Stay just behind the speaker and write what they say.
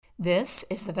This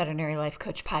is the Veterinary Life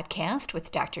Coach Podcast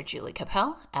with Dr. Julie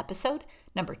Capel, episode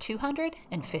number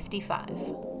 255.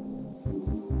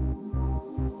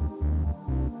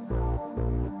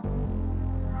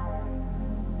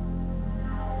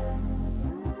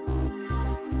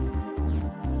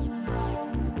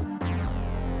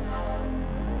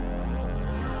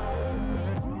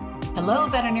 Hello,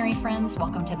 veterinary friends.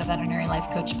 Welcome to the Veterinary Life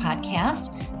Coach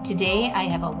Podcast. Today, I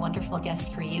have a wonderful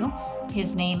guest for you.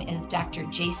 His name is Dr.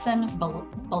 Jason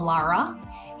Balara.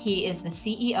 He is the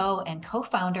CEO and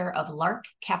co-founder of Lark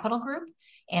Capital Group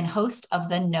and host of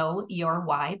the Know Your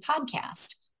Why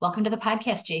podcast. Welcome to the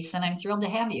podcast, Jason. I'm thrilled to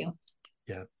have you.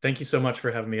 Yeah, thank you so much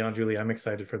for having me on, Julie. I'm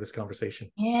excited for this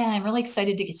conversation. Yeah, I'm really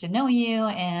excited to get to know you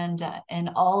and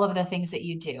all of the things that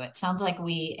you do. It sounds like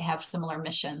we have similar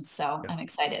missions, so Yeah. I'm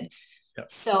excited. Yeah.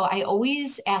 So I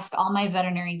always ask all my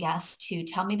veterinary guests to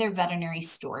tell me their veterinary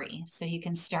story. So you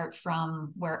can start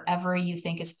from wherever you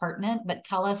think is pertinent, but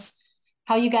tell us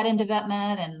how you got into vet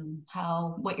med and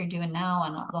what you're doing now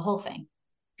and the whole thing.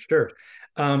 Sure.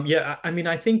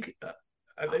 I think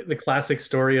the classic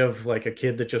story of like a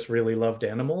kid that just really loved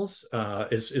animals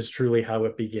is truly how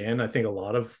it began. I think a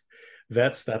lot of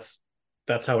vets, that's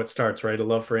how it starts, right? A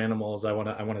love for animals. I want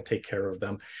to take care of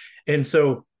them. And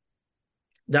so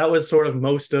that was sort of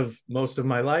most of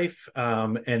my life.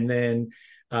 And then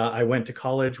I went to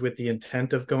college with the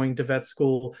intent of going to vet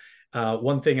school.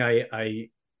 One thing I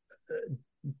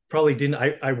probably didn't,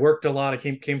 I worked a lot. I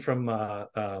came from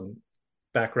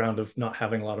background of not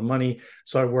having a lot of money.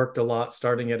 So I worked a lot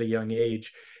starting at a young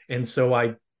age. And so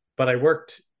I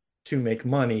worked to make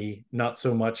money, not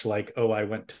so much like, oh, I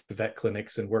went to vet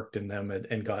clinics and worked in them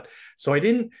and got, so I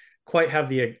didn't quite have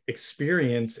the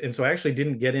experience. And so I actually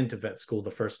didn't get into vet school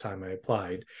the first time I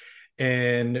applied.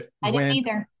 And I didn't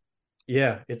either.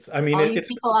 Yeah, it's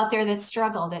people out there that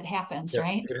struggled, it happens, yeah,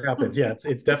 right? It happens. Yeah,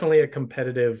 it's definitely a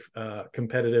competitive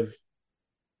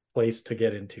place to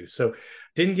get into. So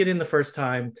didn't get in the first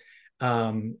time.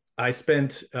 I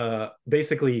spent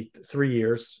basically 3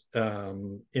 years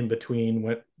in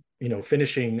between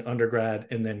finishing undergrad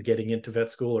and then getting into vet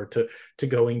school or to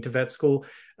going to vet school.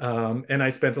 And I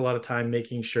spent a lot of time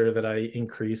making sure that I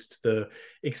increased the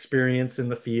experience in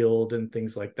the field and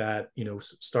things like that,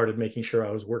 started making sure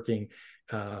I was working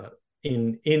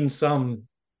in some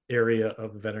area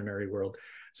of the veterinary world.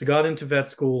 So got into vet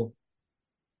school.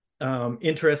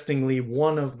 Interestingly,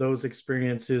 one of those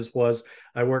experiences was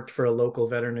I worked for a local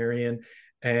veterinarian,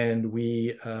 and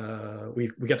we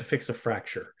got to fix a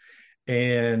fracture.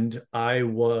 And I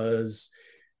was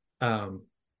I'll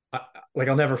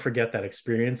never forget that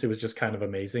experience. It was just kind of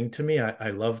amazing to me. I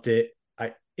loved it.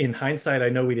 In hindsight, I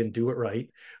know we didn't do it right,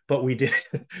 but we did.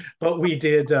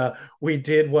 we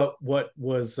did what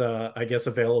was I guess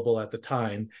available at the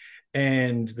time,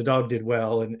 and the dog did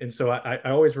well. And so I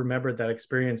always remembered that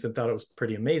experience and thought it was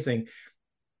pretty amazing.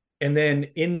 And then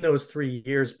in those 3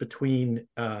 years between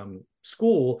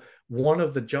school, one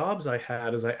of the jobs I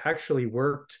had is I actually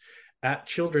worked at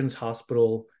Children's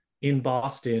Hospital in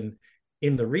Boston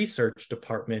in the research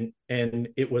department, and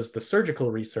it was the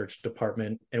surgical research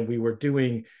department, and we were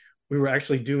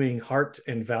actually doing heart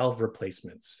and valve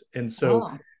replacements. And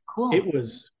so cool.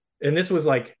 This was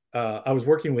like I was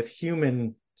working with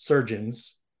human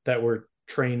surgeons that were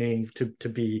training to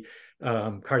be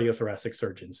cardiothoracic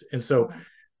surgeons. And so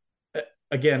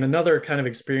again, another kind of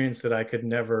experience that I could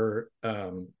never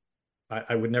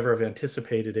I would never have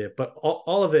anticipated it, but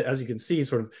all of it, as you can see,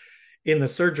 sort of in the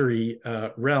surgery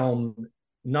realm,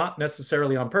 not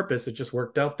necessarily on purpose. It just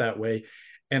worked out that way.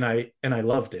 And I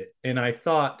loved it. And I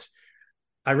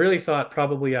really thought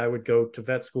probably I would go to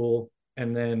vet school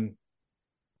and then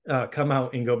come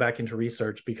out and go back into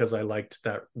research because I liked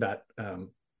that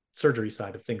surgery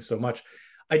side of things so much.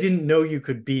 I didn't know you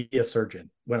could be a surgeon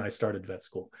when I started vet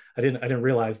school. I didn't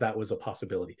realize that was a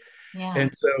possibility. Yeah. And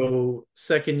so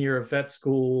second year of vet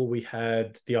school, we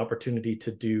had the opportunity to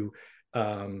do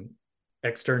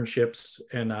externships,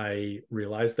 and I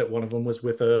realized that one of them was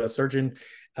with a surgeon.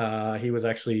 He was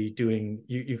actually doing,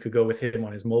 you could go with him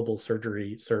on his mobile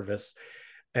surgery service.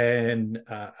 And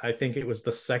I think it was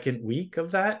the second week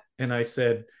of that. And I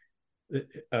said,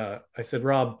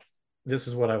 Rob, this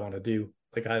is what I want to do.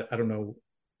 Like, I don't know.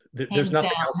 There's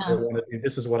nothing else I want to do.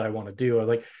 This is what I want to do. I'm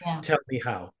like, tell me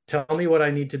how. Tell me what I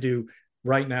need to do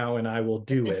right now, and I will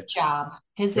do his it. Job,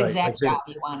 his right. Exact job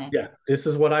you wanted. Yeah, this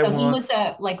is what I want. He was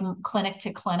a like clinic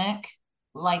to clinic,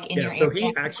 like in your so area.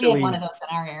 He actually, we have one of those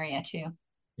in our area too.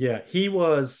 Yeah, he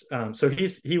was. So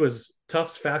he was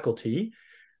Tufts faculty,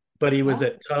 but he was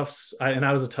at Tufts, and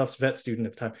I was a Tufts vet student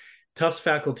at the time. Tufts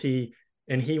faculty,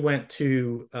 and he went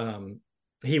to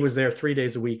he was there 3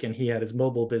 days a week, and he had his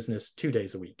mobile business 2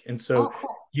 days a week. And Oh, so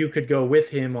cool. you could go with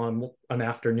him on an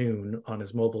afternoon on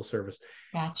his mobile service.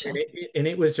 And Gotcha.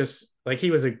 it was just like,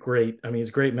 he was he's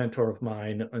a great mentor of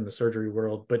mine in the surgery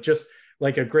world, but just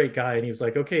like a great guy. And he was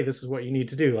like, okay, this is what you need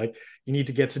to do. Like, you need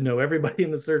to get to know everybody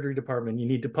in the surgery department. You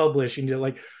need to publish. You need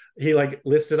to he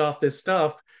listed off this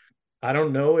stuff. I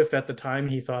don't know if at the time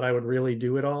he thought I would really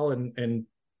do it all.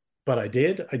 But I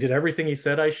did. I did everything he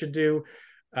said I should do.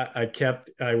 But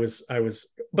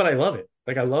I love it.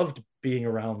 Like, I loved being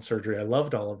around surgery. I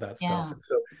loved all of that stuff. Yeah. And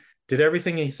so did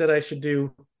everything he said I should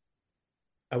do.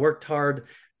 I worked hard.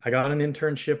 I got an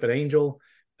internship at Angel.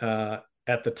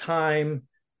 At the time,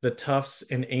 the Tufts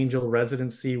and Angel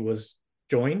residency was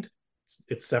joined.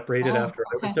 It's separated Oh, after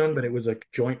I was okay. done, but it was a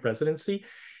joint residency.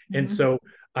 And Mhm. so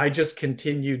I just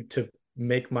continued to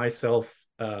make myself,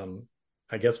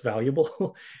 I guess,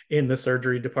 valuable in the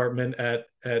surgery department at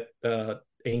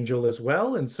Angel as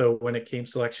well. And so when it came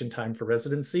selection time for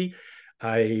residency,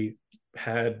 I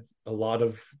had a lot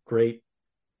of great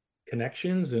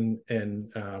connections, and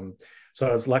so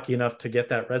I was lucky enough to get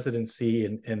that residency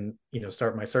and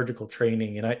start my surgical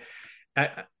training. And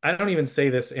I don't even say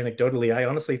this anecdotally. I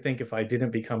honestly think if I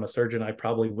didn't become a surgeon, I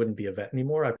probably wouldn't be a vet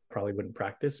anymore. I probably wouldn't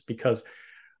practice, because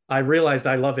I realized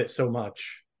I love it so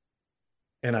much,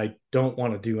 and I don't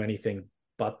want to do anything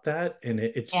but that. And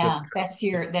it's Yeah, just,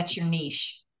 that's your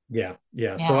niche. yeah. So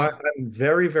Yeah. I'm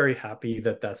very, very happy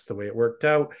that that's the way it worked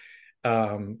out.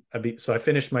 So I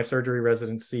finished my surgery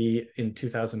residency in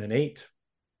 2008,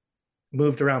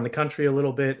 moved around the country a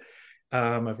little bit.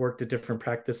 I've worked at different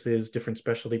practices, different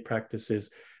specialty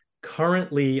practices.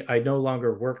 Currently, I no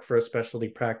longer work for a specialty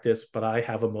practice, but I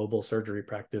have a mobile surgery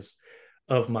practice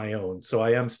of my own. So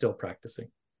I am still practicing.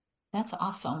 That's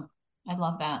awesome. I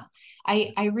love that.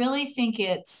 I really think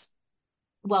it's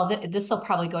well, this will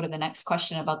probably go to the next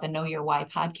question about the Know Your Why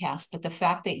podcast, but the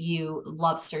fact that you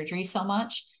love surgery so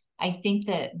much, I think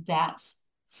that that's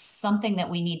something that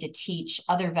we need to teach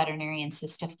other veterinarians,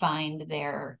 is to find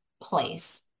their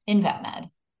place in vet med.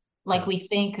 Like, Yeah. we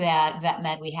think that vet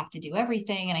med, we have to do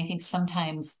everything. And I think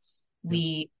sometimes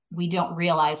Yeah. we don't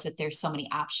realize that there's so many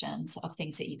options of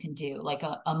things that you can do, like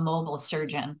a mobile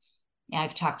surgeon.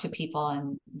 I've talked to people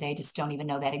and they just don't even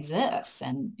know that exists.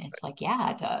 And it's like,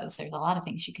 yeah, it does. There's a lot of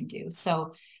things you can do.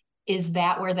 So is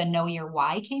that where the Know Your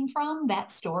Why came from,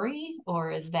 that story,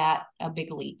 or is that a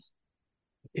big leap?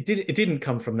 It didn't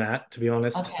come from that, to be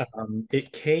honest. Okay.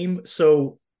 It came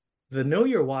so the Know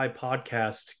Your Why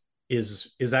podcast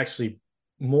is actually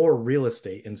more real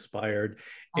estate inspired,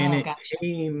 and Oh, it gotcha.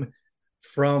 came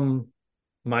from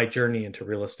my journey into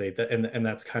real estate. And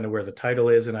that's kind of where the title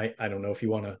is. And I don't know if you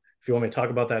want me to talk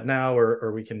about that now,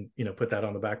 or we can, put that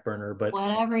on the back burner. But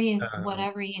Whatever you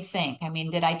think. I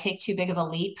mean, did I take too big of a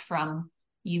leap from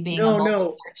you being a no, mobile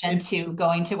no, surgeon to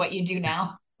going to what you do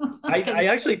now? Because I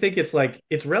actually think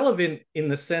it's relevant in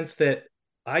the sense that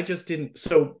I just didn't.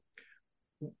 So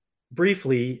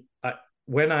briefly,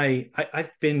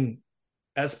 I've been,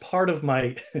 as part of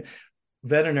my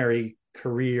veterinary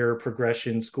career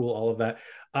progression, school, all of that,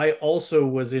 I also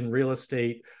was in real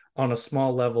estate on a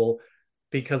small level,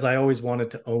 because I always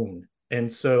wanted to own.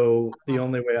 And so the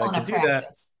only way I own a could do that,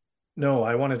 practice, no,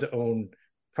 I wanted to own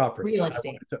property. real I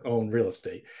estate. wanted to own real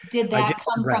estate. Did I did that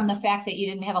come from rent. the fact that you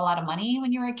didn't have a lot of money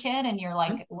when you were a kid and you're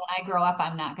like, when I grow up,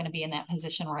 I'm not going to be in that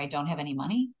position where I don't have any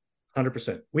money?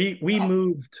 100%. We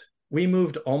Okay.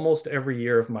 moved almost every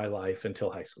year of my life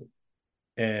until high school,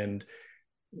 and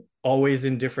always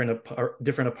in different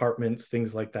apartments,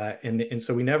 things like that. And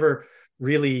so we never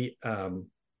really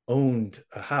owned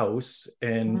a house.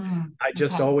 And I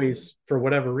just Okay. always, for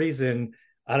whatever reason,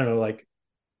 I don't know, like,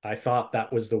 I thought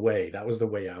that was the way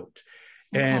out.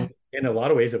 And Okay. in a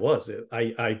lot of ways it was.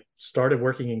 I started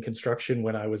working in construction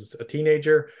when I was a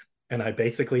teenager, and I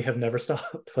basically have never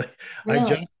stopped. Like,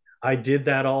 Really? I did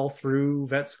that all through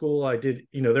vet school. I did,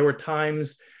 there were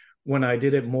times when I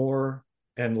did it more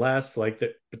and less, like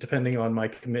that, depending on my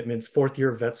commitments. Fourth year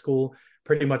of vet school,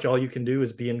 pretty much all you can do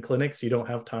is be in clinics. You don't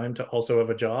have time to also have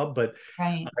a job. But I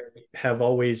Right. have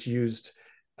always used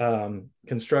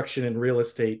construction and real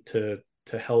estate to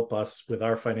help us with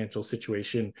our financial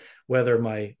situation, whether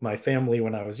my family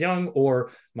when I was young,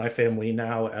 or my family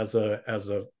now as a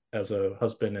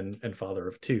husband and father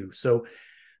of two. So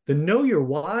the Know Your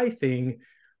Why thing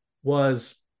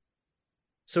was,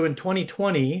 so in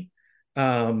 2020,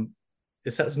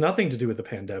 this has nothing to do with the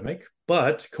pandemic,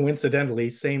 but coincidentally,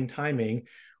 same timing,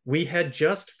 we had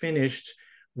just finished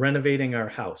renovating our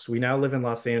house. We now live in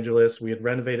Los Angeles. We had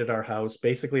renovated our house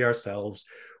basically ourselves.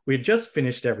 We had just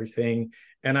finished everything,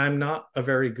 and I'm not a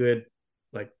very good,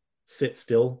 like, sit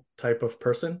still type of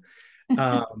person.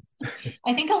 Um,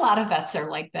 I think a lot of vets are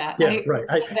like that. yeah, I right.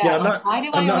 said Yeah, that, like, why do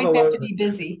I'm I not always have alone. to be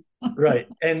busy? Right.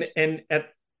 And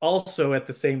also at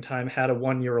the same time had a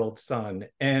 1-year-old son.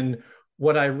 And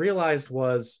what I realized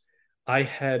was I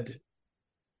had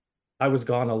I was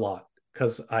gone a lot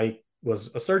because I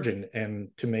was a surgeon, and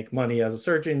to make money as a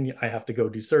surgeon, I have to go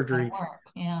do At surgery. work.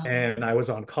 Yeah. And I was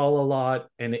on call a lot,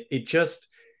 and it just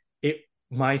it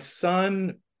my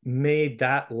son made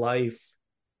that life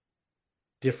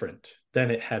different than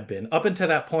it had been. Up until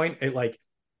that point,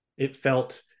 it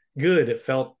felt good. It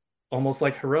felt almost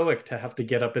like heroic to have to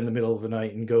get up in the middle of the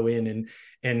night and go in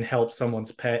and help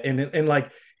someone's pet. And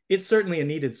like it's certainly a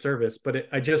needed service, but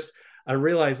I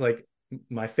realized like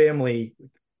my family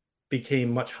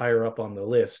became much higher up on the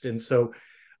list. And so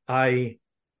I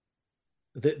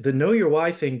the know your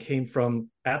why thing came from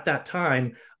at that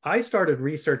time. I started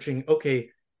researching, okay,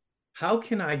 how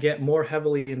can I get more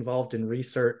heavily involved in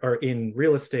research or in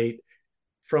real estate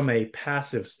from a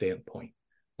passive standpoint?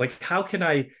 Like how can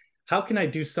I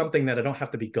do something that I don't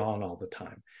have to be gone all the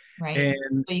time? Right.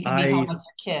 And So you can be home I with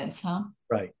your kids, huh?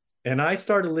 right. And I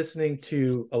started listening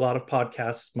to a lot of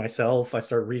podcasts myself. I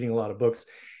started reading a lot of books.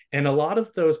 And a lot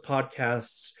of those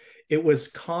podcasts, it was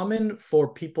common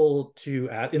for people to,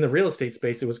 in the real estate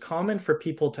space, it was common for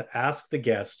people to ask the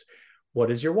guest, what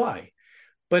is your why?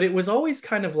 But it was always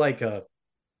kind of like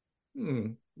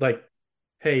like,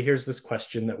 hey, here's this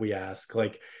question that we ask,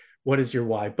 like, what is your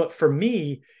why? But for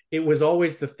me, it was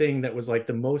always the thing that was like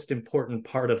the most important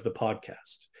part of the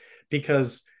podcast,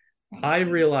 because Right. I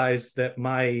realized that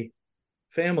my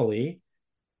family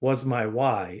was my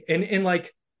why.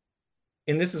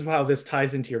 And this is how this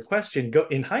ties into your question. Go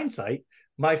in hindsight,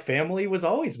 my family was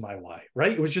always my why,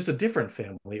 right? It was just a different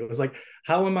family. It was like,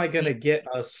 how am I going to Right. get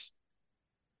us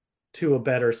to a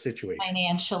better situation?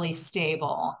 Financially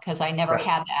stable, because I never Right.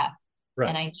 had that and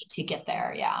Right. I need to get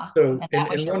there. Yeah. So, And that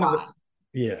was and your one of the, why.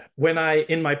 yeah, when I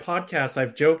in my podcast,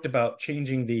 I've joked about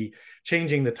changing the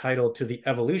title to the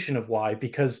evolution of why,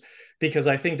 because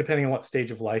I think depending on what stage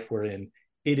of life we're in,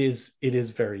 it is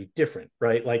very different,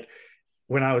 right? Like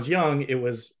when I was young, it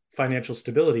was financial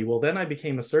stability. Well, then I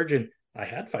became a surgeon. I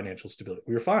had financial stability.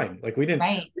 We were fine. Like we didn't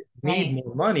Right. need Right.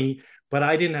 more money, but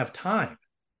I didn't have time.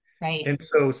 Right. And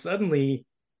so suddenly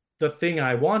the thing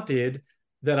I wanted,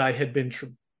 that I had been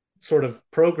sort of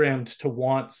programmed to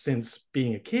want since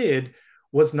being a kid,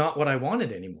 was not what I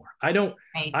wanted anymore. Right.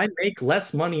 I make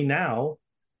less money now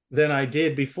than I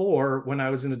did before when I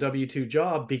was in a W-2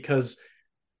 job, because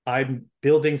I'm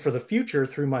building for the future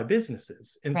through my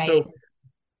businesses. And Right. so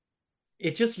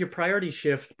it's just your priority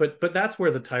shift. But that's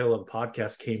where the title of the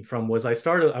podcast came from.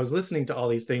 I was listening to all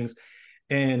these things,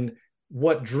 and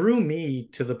what drew me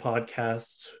to the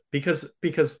podcasts,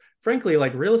 because frankly,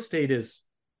 like real estate is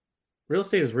real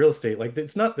estate. Like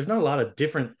there's not a lot of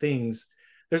different things.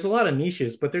 There's a lot of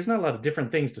niches, but there's not a lot of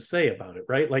different things to say about it,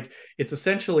 right? Like it's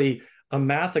essentially a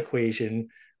math equation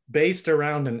based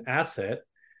around an asset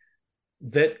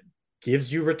that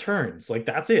gives you returns. Like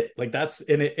that's it. Like that's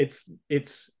and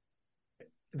it's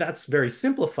that's very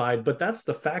simplified, but that's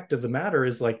the fact of the matter,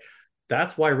 is like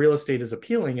that's why real estate is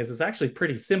appealing, is it's actually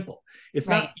pretty simple. It's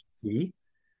not Right. easy,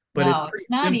 but it's No, pretty it's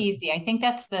not simple. easy. I think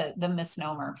that's the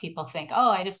misnomer. People think, oh,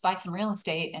 I just buy some real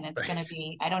estate and it's going to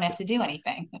be, I don't have to do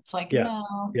anything. It's like, Yeah.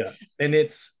 no. Yeah.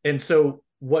 And so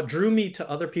what drew me to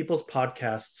other people's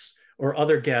podcasts or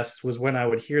other guests was when I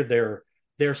would hear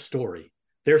their story,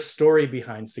 their story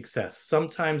behind success.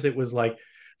 Sometimes it was like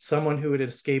someone who had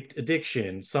escaped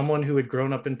addiction, someone who had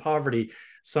grown up in poverty,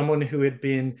 someone who had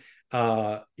been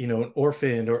an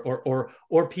orphan,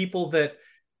 or people that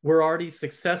were already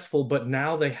successful, but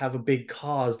now they have a big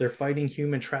cause. They're fighting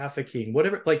human trafficking,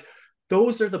 whatever. Like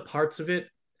those are the parts of it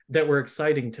that were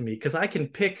exciting to me, because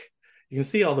you can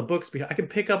see all the books. I can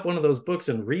pick up one of those books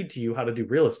and read to you how to do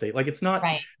real estate. Like it's not,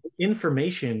 Right.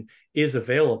 information is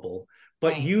available,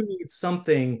 but Right. you need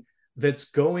something that's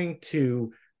going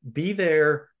to be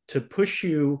there to push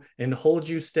you and hold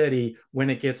you steady when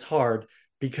it gets hard,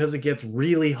 because it gets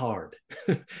really hard.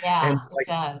 And Yeah, it like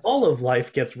does. all of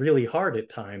life gets really hard at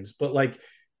times, but like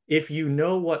if you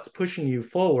know what's pushing you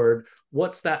forward,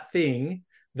 what's that thing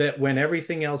that when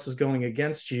everything else is going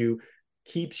against you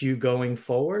keeps you going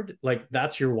forward, like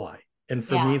that's your why. And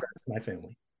for me, Yeah. that's my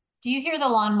family. Do you hear the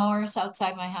lawnmowers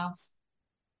outside my house?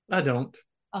 I don't.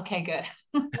 Okay, good.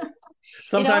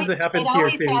 Sometimes it It happens here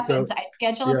always too. happens. So I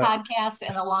schedule a yeah, podcast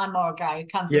and the lawnmower guy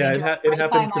comes and he yeah, drives it right by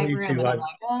happens to my me room too. and I'm I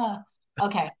like, oh,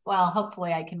 okay. Well,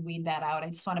 hopefully I can weed that out. I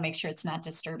just want to make sure it's not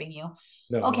disturbing you.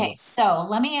 No, no, Okay, no. so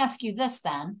let me ask you this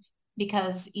then,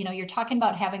 because you're talking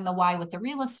about having the why with the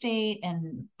real estate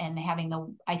and having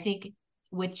the, I think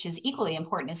which is equally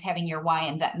important, is having your why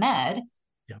in vet med.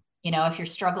 Yeah. If you're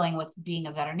struggling with being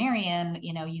a veterinarian,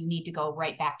 you need to go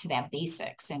right back to that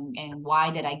basics. And why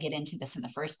did I get into this in the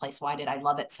first place? Why did I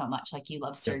love it so much? Like you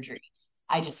love Yeah. surgery.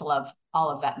 I just love all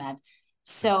of vet med.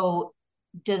 So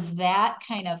does that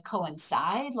kind of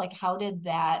coincide? Like, how did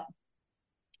that,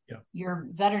 your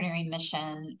veterinary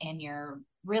mission and your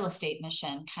real estate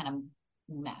mission kind of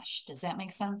mesh? Does that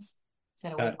make sense? Is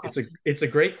that a weird question? It's a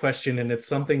great question, and it's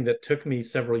something that took me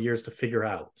several years to figure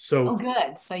out. So,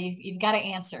 good. So you've got to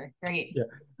answer. Great. Yeah,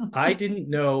 I didn't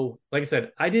know. Like I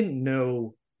said, I didn't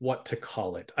know what to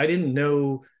call it. I didn't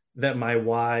know that my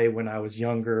why when I was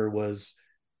younger was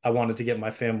I wanted to get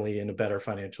my family in a better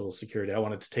financial security. I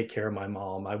wanted to take care of my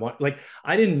mom.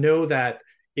 I didn't know that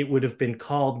it would have been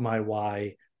called my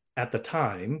why at the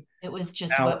time. It was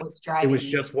just Now, what was driving it was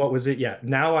you. just what was it. Yeah.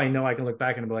 Now I know I can look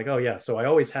back and be like, oh yeah, so I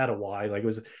always had a why. Like it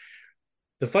was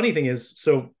the funny thing is,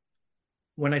 so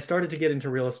when I started to get into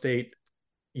real estate,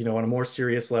 on a more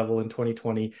serious level in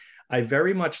 2020, I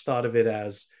very much thought of it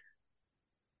as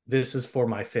this is for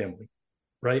my family,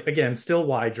 right? Again, still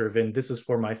why driven. This is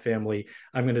for my family.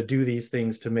 I'm going to do these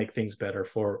things to make things better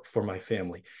for my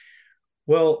family.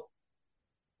 Well,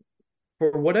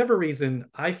 for whatever reason,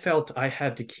 I felt I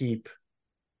had to keep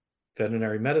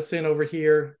veterinary medicine over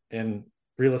here and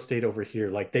real estate over here.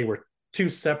 Like they were two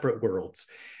separate worlds.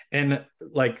 And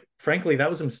like, frankly, that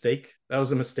was a mistake. That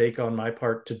was a mistake on my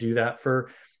part to do that for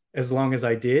as long as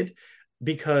I did,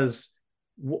 because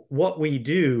what we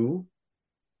do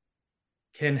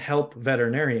can help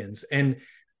veterinarians. And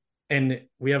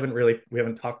we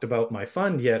haven't talked about my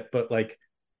fund yet, but like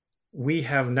we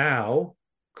have now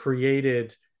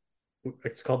created,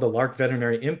 it's called the Lark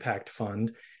Veterinary Impact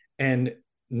Fund. And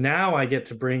now I get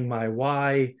to bring my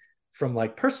why from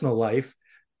like personal life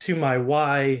to my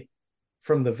why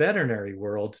from the veterinary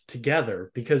world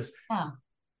together, because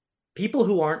people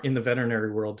who aren't in the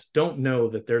veterinary world don't know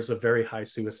that there's a very high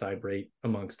suicide rate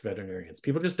amongst veterinarians.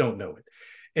 People just don't know it.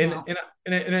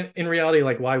 And in reality,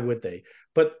 like, why would they?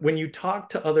 But when you talk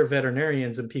to other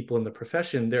veterinarians and people in the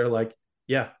profession, they're like,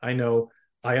 yeah, I know,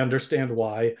 I understand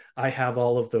why, I have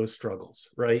all of those struggles,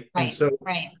 right? And so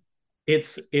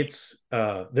it's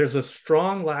there's a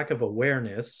strong lack of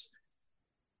awareness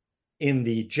in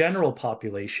the general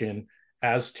population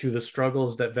as to the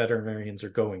struggles that veterinarians are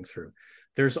going through.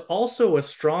 There's also a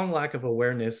strong lack of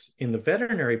awareness in the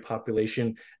veterinary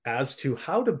population as to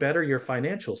how to better your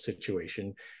financial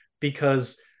situation,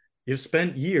 because you've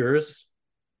spent years,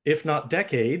 if not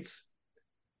decades,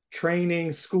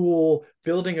 training, school,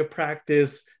 building a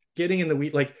practice, getting in the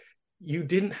weed. Like you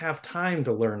didn't have time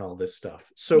to learn all this stuff.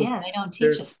 So yeah, they don't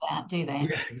teach us that, do they?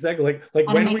 Yeah, exactly. Like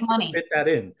how to when make we money. fit that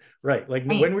in, right? Like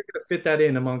when we're going to fit that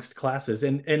in amongst classes,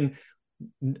 and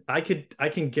I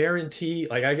can guarantee,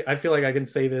 like I feel like I can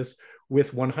say this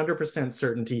with 100%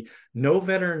 certainty. No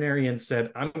veterinarian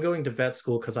said, I'm going to vet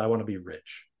school because I want to be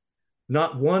rich.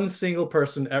 Not one single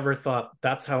person ever thought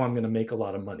that's how I'm going to make a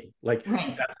lot of money. Like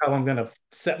that's how I'm going to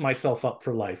set myself up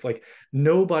for life. Like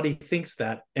nobody thinks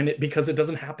that, and because it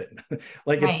doesn't happen.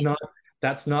 Like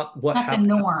that's not what happens.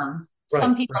 The norm.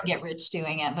 Some people get rich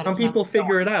doing it, but some people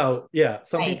figure it out. Yeah,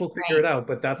 some people figure it out,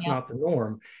 but that's not the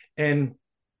norm. And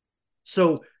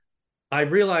so I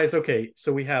realized, okay,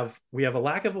 so we have a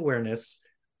lack of awareness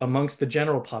amongst the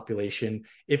general population.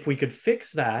 If we could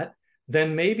fix that,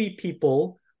 then maybe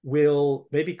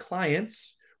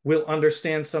clients will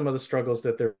understand some of the struggles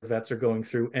that their vets are going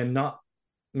through and not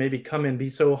maybe come and be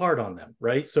so hard on them,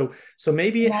 right? So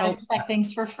maybe it helps. Expect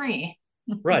things for free.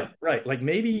 Right. Like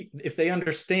maybe if they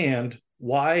understand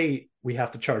why we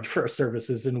have to charge for our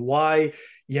services and why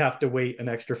you have to wait an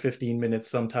extra 15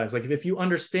 minutes sometimes, like if you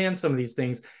understand some of these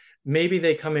things, maybe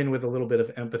they come in with a little bit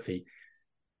of empathy.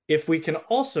 If we can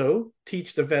also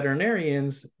teach the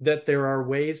veterinarians that there are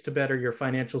ways to better your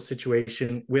financial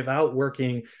situation without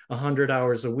working 100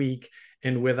 hours a week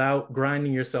and without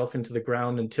grinding yourself into the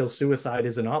ground until suicide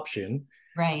is an option,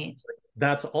 right?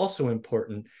 That's also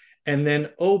important. And then,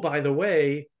 oh, by the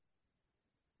way,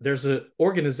 there's an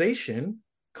organization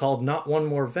called Not One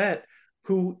More Vet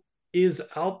who is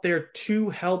out there to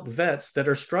help vets that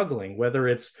are struggling, whether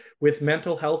it's with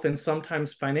mental health and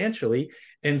sometimes financially.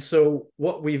 And so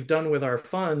what we've done with our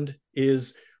fund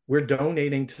is we're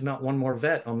donating to Not One More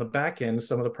Vet on the back end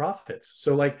some of the profits.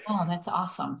 So like, oh, that's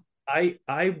awesome.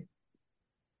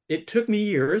 It took me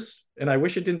years, and I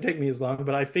wish it didn't take me as long,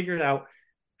 but I figured out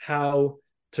how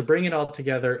to bring it all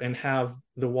together and have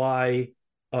the why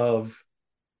of,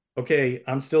 okay,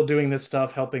 I'm still doing this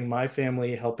stuff, helping my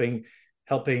family, helping,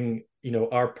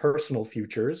 our personal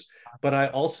futures. But I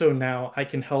also now I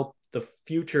can help the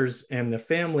futures and the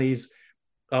families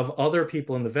of other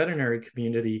people in the veterinary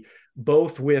community,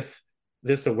 both with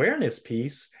this awareness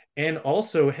piece and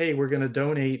also, hey, we're going to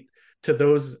donate to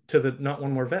the Not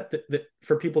One More Vet, that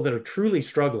for people that are truly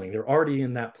struggling. They're already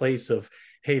in that place of,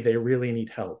 hey, they really need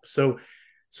help. So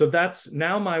that's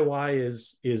now my why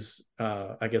is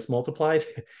I guess multiplied.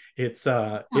 It's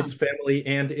family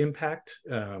and impact.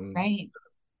 Right.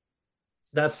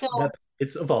 That's So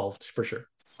it's evolved for sure.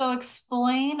 So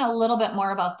explain a little bit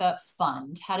more about the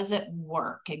fund. How does it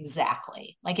work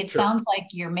exactly? Like it Sure. sounds like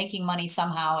you're making money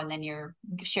somehow and then you're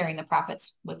sharing the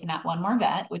profits with Not One More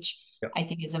Vet, which Yeah. I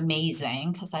think is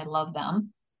amazing because I love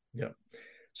them. Yeah.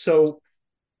 So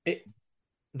it,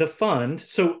 the fund.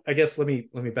 So I guess let me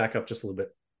back up just a little bit.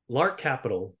 Lark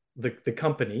Capital, the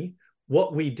company,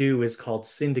 what we do is called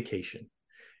syndication,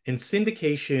 and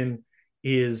syndication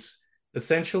is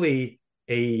essentially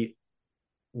a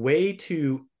way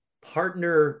to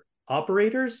partner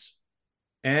operators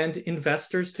and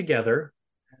investors together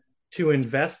to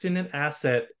invest in an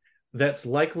asset that's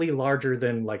likely larger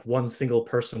than like one single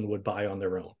person would buy on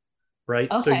their own,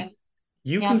 right? So Okay.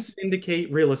 you can Yep.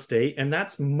 syndicate real estate, and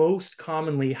that's most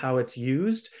commonly how it's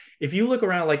used. If you look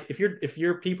around, like if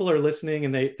your people are listening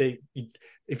and they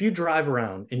if you drive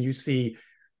around and you see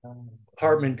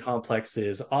apartment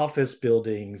complexes, office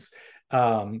buildings,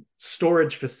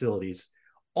 storage facilities,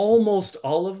 almost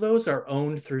all of those are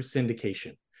owned through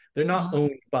syndication. They're not Oh,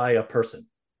 owned by a person,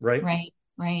 right? right.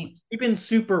 Right. Even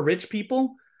super rich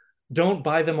people don't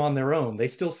buy them on their own. They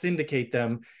still syndicate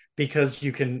them because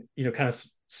you can, kind of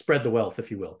spread the wealth,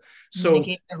 if you will. So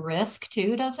Mitigate the risk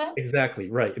too, does it? exactly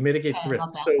right. It mitigates Okay, the I risk.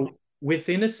 love that. So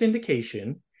within a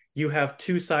syndication, you have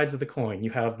two sides of the coin.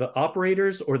 You have the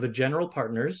operators or the general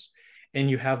partners, and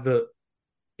you have the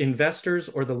investors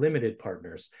or the limited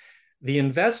partners. The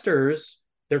investors,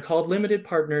 they're called limited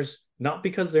partners, not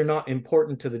because they're not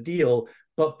important to the deal,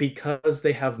 but because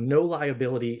they have no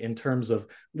liability in terms of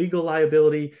legal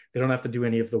liability. They don't have to do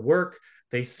any of the work.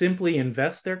 They simply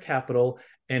invest their capital,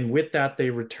 and with that,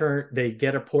 they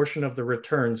get a portion of the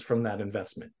returns from that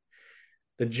investment.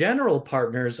 The general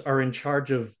partners are in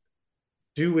charge of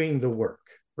doing the work,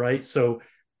 right? So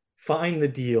find the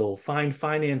deal, find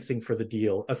financing for the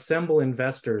deal, assemble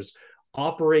investors,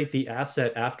 operate the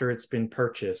asset after it's been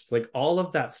purchased, like all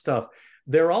of that stuff.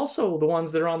 They're also the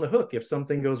ones that are on the hook if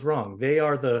something goes wrong. They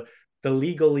are the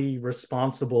legally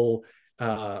responsible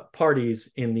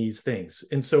parties in these things.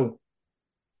 And so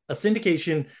a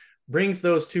syndication brings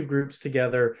those two groups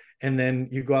together, and then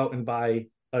you go out and buy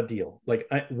a deal, like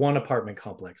one apartment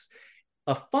complex.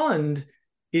 A fund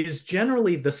is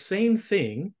generally the same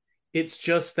thing. It's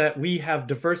just that we have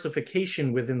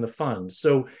diversification within the fund.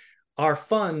 So our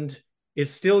fund is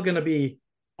still going to be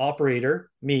operator,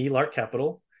 me, Lark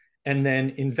Capital, and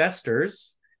then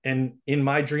investors. And in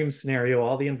my dream scenario,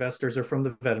 all the investors are from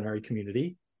the veterinary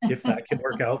community. If that can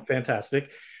work out,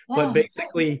 fantastic. But Yeah.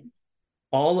 basically,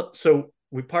 so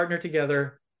we partner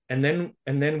together, and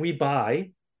then we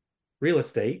buy real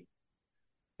estate,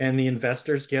 and the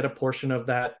investors get a portion of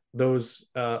those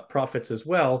profits as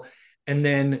well. And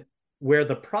then where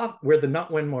the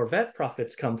Not One More Vet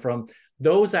profits come from,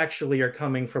 those actually are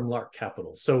coming from Lark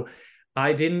Capital. So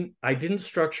I didn't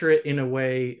structure it in a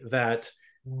way that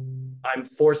I'm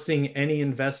forcing any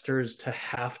investors to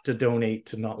have to donate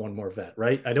to Not One More Vet,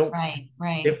 right? I don't. Right.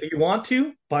 Right. If you want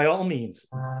to, by all means,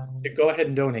 go ahead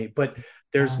and donate. But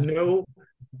there's no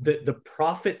the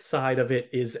profit side of it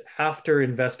is after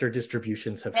investor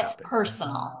distributions have That's happened.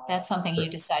 personal. That's something you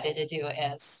Correct. decided to do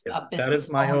as Yeah, a that is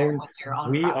business my owner own. with your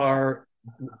own We profits.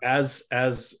 are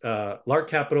as Lark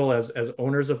Capital, as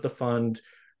owners of the fund,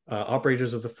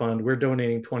 operators of the fund. We're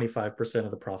donating 25%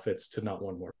 of the profits to Not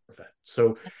One More Vet.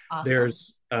 So That's awesome.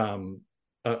 there's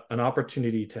an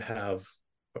opportunity to have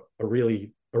a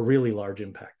really large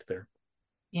impact there.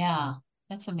 Yeah,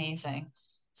 that's amazing.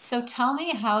 So tell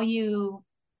me how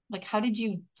did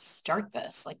you start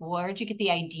this? Like, where did you get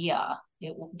the idea?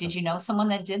 Did you know someone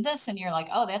that did this and you're like,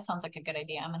 oh, that sounds like a good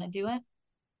idea. I'm going to do it?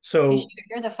 Because So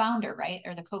you're the founder, right?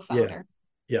 Or the yeah, co-founder.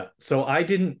 yeah. So I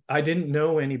didn't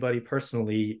know anybody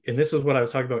personally, and this is what I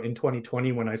was talking about in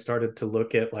 2020 when I started to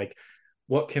look at like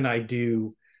what can I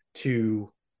do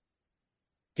to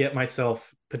get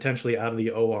myself potentially out of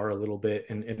the OR a little bit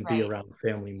and be Right, around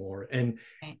family more. And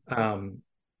right, um,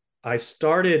 I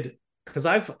started because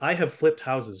I have flipped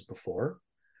houses before,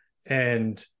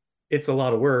 and it's a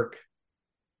lot of work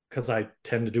because I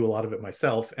tend to do a lot of it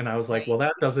myself. And I was like, right,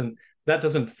 well, that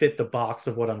doesn't fit the box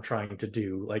of what I'm trying to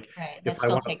do. Like, right. if That I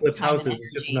still want to takes flip time and houses,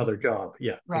 it's just energy. another job.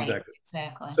 Yeah, Right, exactly.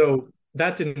 exactly. So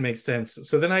that didn't make sense.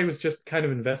 So then I was just kind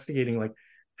of investigating, like,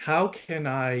 how can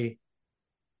I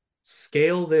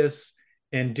scale this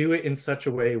and do it in such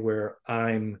a way where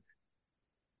I'm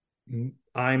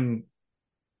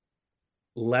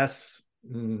less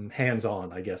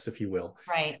hands-on, I guess, if you will.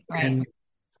 Right, right, And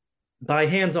by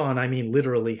hands-on, I mean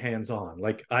literally hands-on.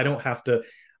 Like I don't have to,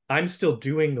 I'm still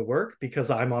doing the work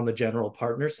because I'm on the general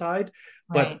partner side.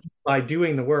 But right. by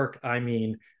doing the work, I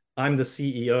mean I'm the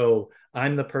CEO.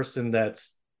 I'm the person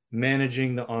that's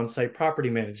managing the on-site property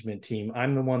management team.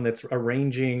 I'm the one that's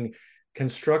arranging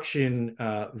construction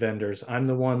vendors. I'm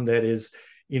the one that is,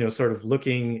 sort of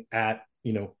looking at,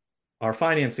 our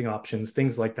financing options,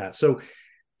 things like that. So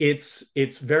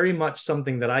it's very much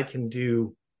something that I can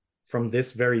do from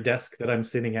this very desk that I'm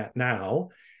sitting at now.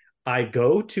 I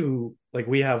go to, like,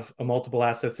 we have a multiple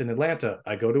assets in Atlanta.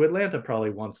 I go to Atlanta probably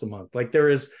once a month. Like there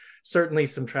is certainly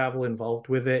some travel involved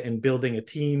with it, and building a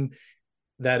team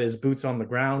that is boots on the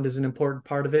ground is an important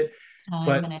part of it. Time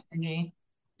But and energy.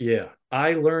 yeah,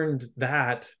 I learned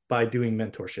that by doing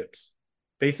mentorships.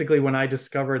 Basically, when I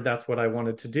discovered that's what I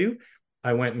wanted to do,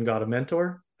 I went and got a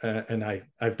mentor, and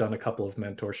I've done a couple of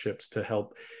mentorships to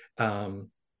help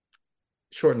um,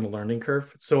 shorten the learning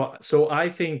curve. So I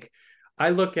think I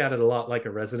look at it a lot like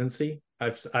a residency.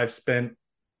 I've spent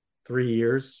 3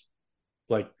 years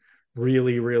like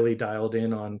really really dialed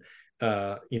in on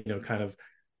kind of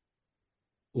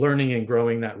learning and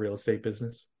growing that real estate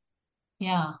business.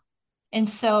 Yeah. And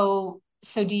so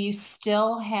do you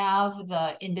still have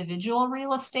the individual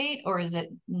real estate, or is it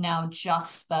now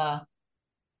just the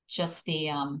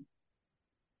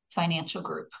financial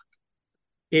group,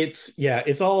 It's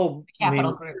all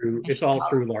capital mainly group, through I it's should all call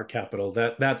through Lark Capital.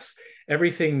 That's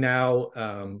everything now.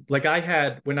 Like I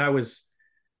had when I was,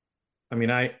 I mean,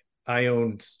 I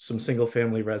owned some single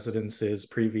family residences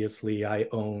previously. I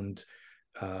owned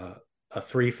uh, a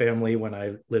three family when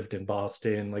I lived in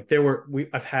Boston. Like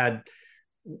I've had,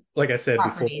 like I it. said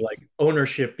before, like Properties.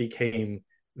 ownership became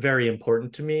very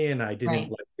important to me, and I didn't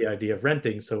Right, like the idea of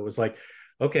renting. So it was like,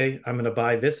 okay, I'm going to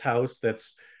buy this house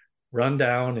that's run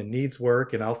down and needs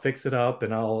work, and I'll fix it up,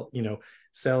 and I'll,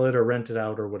 sell it or rent it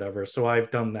out or whatever. So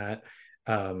I've done that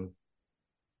um,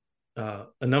 a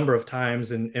number of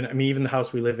times, and I mean, even the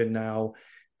house we live in now,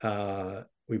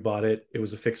 we bought it. It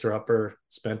was a fixer upper.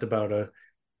 Spent about a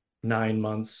 9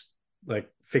 months like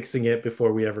fixing it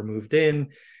before we ever moved in.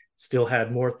 Still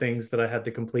had more things that I had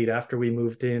to complete after we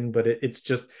moved in, but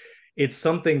it's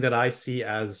something that I see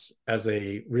as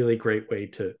a really great way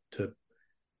to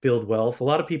build wealth. A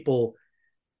lot of people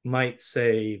might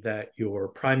say that your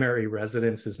primary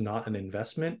residence is not an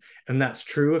investment, and that's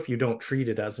true if you don't treat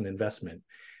it as an investment.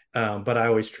 But I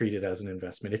always treat it as an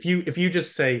investment. If you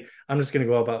just say I'm just going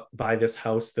to go about buy this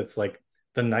house that's like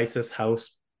the nicest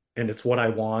house and it's what I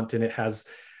want and it has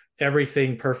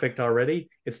everything perfect already,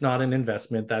 it's not an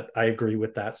investment. That I agree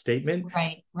with that statement.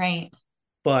 right, right,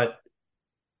 But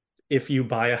if you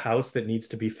buy a house that needs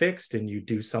to be fixed and you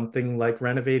do something like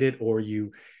renovate it, or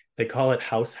they call it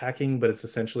house hacking, but it's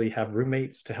essentially have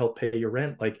roommates to help pay your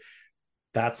rent, like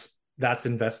that's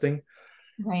investing.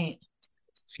 right.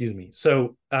 Excuse me.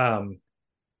 So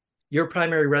your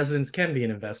primary residence can be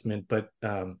an investment, but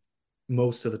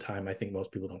most of the time I think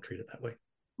most people don't treat it that way.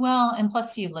 Well, and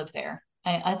plus you live there.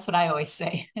 That's what I always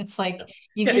say. It's like Yeah,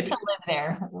 you yeah, get to live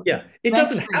there it rent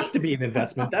doesn't have free. to be an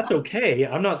investment. That's okay.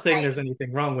 I'm not saying Right, there's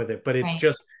anything wrong with it, but it's right.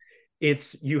 just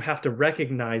it's you have to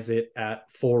recognize it at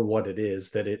for what it is,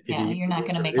 that it Yeah, you're not is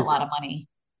going to or it make a lot isn't. of money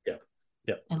Yeah.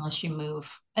 Yeah. unless you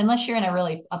move, unless you're in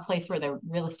a place where the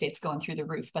real estate's going through the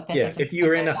roof, but that Yeah, doesn't if happen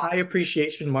you're in very a high often.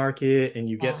 appreciation market and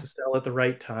you get Yeah, to sell at the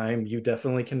right time, you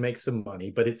definitely can make some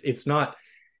money, but it's not,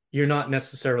 you're not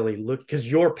necessarily look because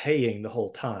you're paying the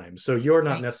whole time. So you're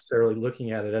not right, necessarily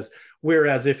looking at it as,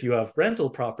 whereas if you have rental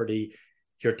property,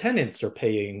 your tenants are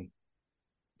paying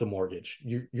the mortgage.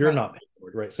 You're right. not paying for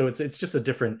it, right? So it's just a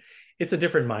different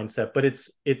mindset, but it's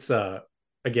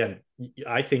again,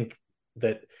 I think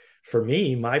that for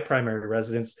me, my primary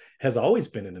residence has always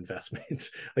been an investment.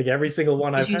 Like every single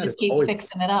one Because I've you had has just keep always,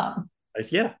 fixing it up.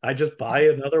 yeah, I just Yeah. buy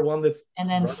another one that's And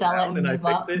then run sell it down and and I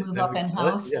fix it move and up we in sell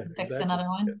it. house Yeah, and fix exactly. another Yeah,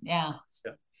 one. Yeah.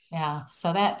 yeah, Yeah.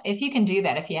 So that if you can do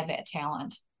that, if you have that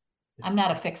talent, yeah. I'm not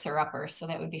a fixer upper, so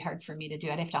that would be hard for me to do.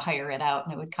 I'd have to hire it out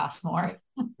and it would cost more.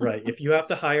 Right. Right. If you have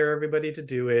to hire everybody to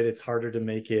do it, it's harder to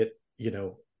make it,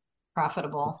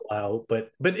 Profitable. allow.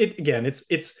 But it again, it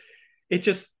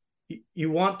just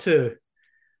you want to.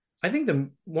 I think the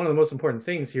one of the most important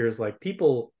things here is like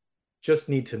people just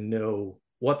need to know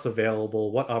what's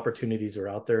available, what opportunities are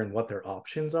out there, and what their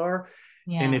options are.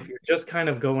 And Yeah. if you're just kind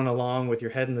of going along with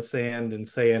your head in the sand and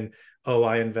saying, "Oh,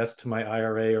 I invest to my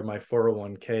IRA or my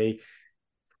 401k,"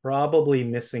 probably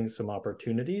missing some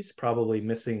opportunities, probably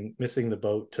missing the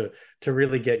boat to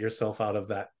really get yourself out of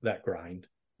that grind.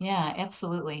 Yeah,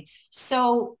 absolutely.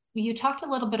 So you talked a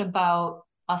little bit about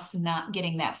us not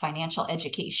getting that financial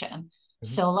education. Mm-hmm.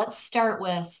 So let's start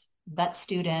with vet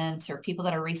students or people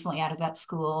that are recently out of vet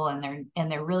school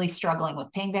and they're really struggling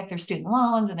with paying back their student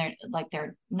loans and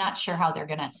they're not sure how they're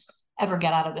gonna ever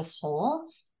get out of this hole.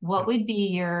 What Yeah. would be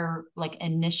your like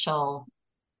initial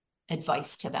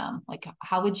advice to them? Like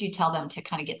how would you tell them to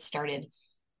kind of get started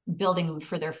building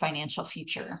for their financial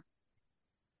future?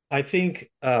 I think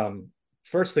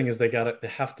first thing is they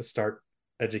have to start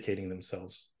educating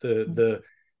themselves. The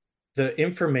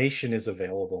information is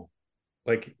available.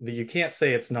 Like you can't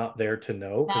say it's not there to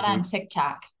know Not because on we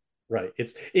TikTok. right.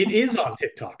 It is on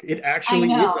TikTok. It I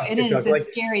actually is know on it is. TikTok. It's Like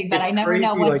scary, but it's I never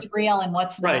know crazy. Like what's real and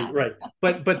what's right, not. right.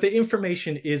 But the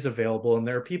information is available and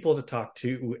there are people to talk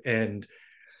to and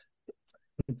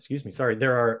excuse me, sorry,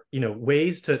 there are,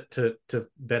 ways to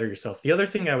better yourself. The other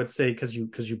thing I would say, because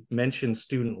you mentioned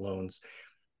student loans,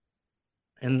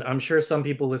 and I'm sure some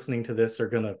people listening to this are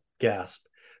gonna gasp.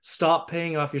 Stop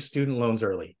paying off your student loans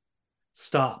early.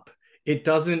 Stop. It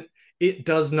doesn't, it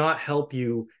does not help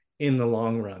you in the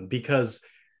long run because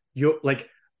you like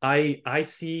I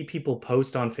see people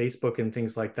post on Facebook and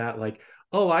things like that, like,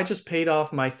 oh, I just paid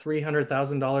off my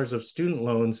 $300,000 of student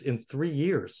loans in 3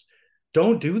 years.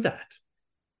 Don't do that.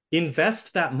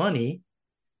 Invest that money,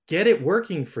 get it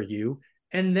working for you,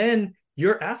 and then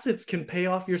your assets can pay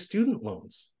off your student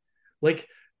loans. Like,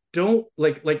 don't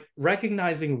like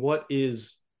recognizing what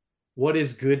is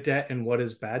good debt and what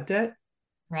is bad debt,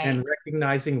 and Right,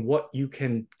 recognizing what you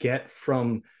can get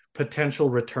from potential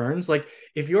returns. Like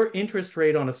if your interest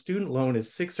rate on a student loan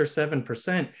is 6 or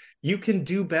 7%, you can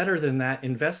do better than that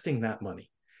investing that money.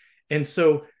 And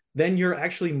so then you're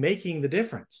actually making the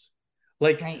difference.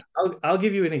 Like right. I'll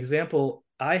give you an example.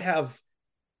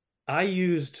 I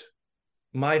used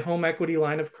my home equity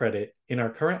line of credit in our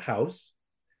current house,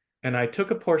 and I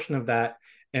took a portion of that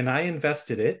and I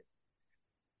invested it,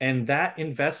 and that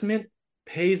investment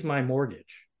pays my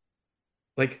mortgage.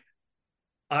 Like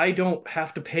I don't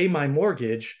have to pay my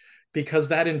mortgage because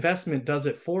that investment does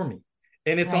it for me.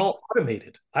 And it's Right. all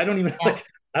automated. I don't even Yeah. like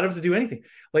I don't have to do anything.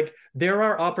 Like there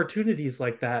are opportunities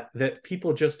like that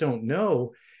people just don't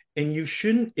know. And you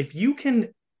shouldn't, if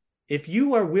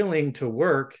you are willing to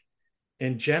work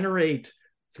and generate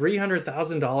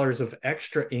 $300,000 of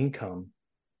extra income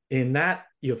in that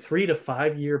 3 to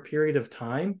 5 year period of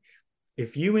time,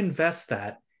 if you invest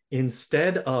that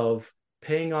instead of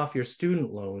paying off your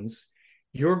student loans,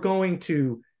 you're going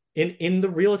to in the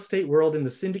real estate world, in the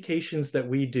syndications that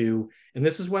we do, and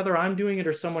this is whether I'm doing it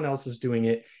or someone else is doing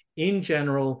it, in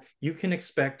general, you can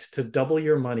expect to double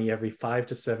your money every 5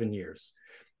 to 7 years.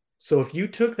 So if you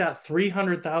took that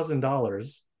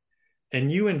 $300,000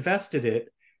 and you invested it,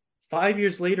 5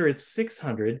 years later it's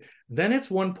 600, then it's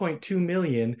 1.2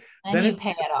 million, Then then you it's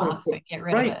pay it off 2.4. and get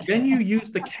rid of Right, it. then you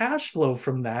use the cash flow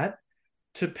from that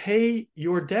to pay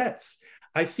your debts.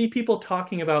 I see people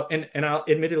talking about, and I'll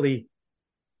admittedly,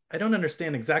 I don't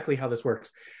understand exactly how this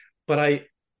works, but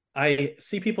I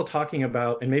see people talking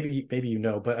about, and maybe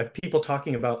but people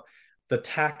talking about the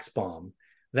tax bomb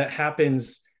that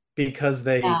happens because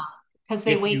Yeah. they Because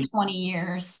they if wait you 20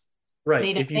 years. right,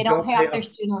 if you They don't don't pay pay off their off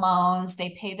student loans,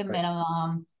 they pay the right,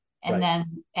 minimum, and right,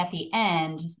 then at the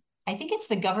end, I think it's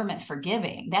the government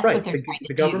forgiving. That's what right, they're the, trying to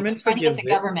the do. They're government trying to get the forgives it,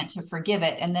 government to forgive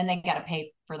it, and then they got to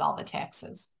pay for all the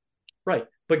taxes right,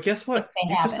 but guess if what, they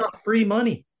you have just it. got free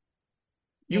money.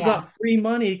 You Yeah. got free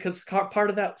money because part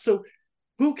of that. So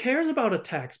who cares about a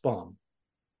tax bomb?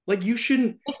 Like you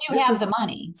shouldn't. If you This have is the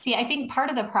money. See, I think part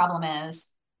of the problem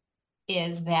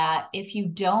is that if you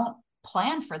don't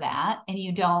plan for that and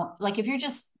you don't like if you're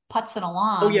just putzing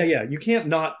oh yeah, along yeah. You can't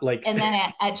not like and then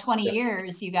at 20 yeah,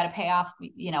 years you got to pay off,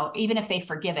 even if they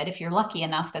forgive it, if you're lucky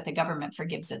enough that the government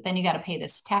forgives it, then you got to pay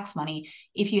this tax money.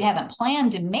 If you right. haven't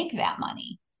planned to make that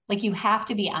money, like you have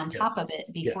to be on top Yes. of it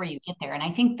before Yes. you get there. And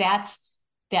I think that's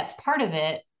part of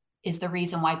it, is the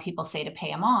reason why people say to pay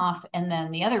them off. And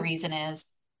then the other reason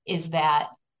is that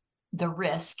the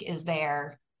risk is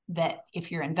there that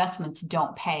if your investments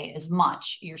don't pay as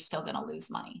much, you're still going to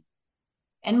lose money.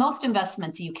 And most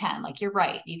investments you can, like you're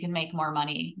right, you can make more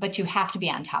money, but you have to be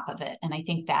on top of it. And I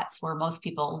think that's where most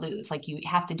people lose. Like you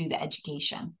have to do the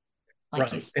education,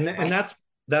 like you Right. said, And right?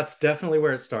 that's definitely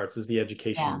where it starts, is the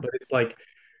education. Yeah, But it's like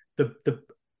the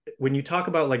when you talk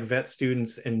about like vet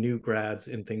students and new grads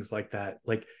and things like that,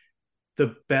 like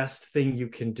the best thing you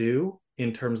can do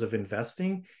in terms of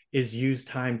investing is use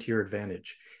time to your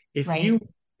advantage. If right. you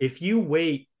if you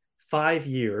wait 5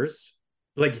 years,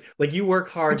 like you work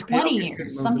For hard, pay off 20 your student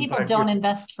years. loans Some in people 5 years. don't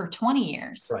invest for 20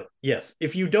 years. Right. Yes.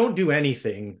 If you don't do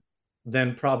anything,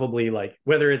 then probably like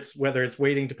whether it's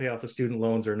waiting to pay off the student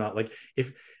loans or not. Like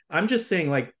if I'm just saying,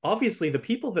 like obviously the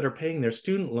people that are paying their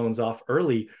student loans off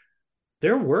early,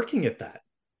 they're working at that.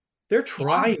 They're Yeah,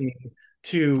 trying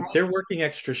to, right. they're working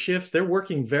extra shifts. They're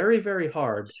working very, very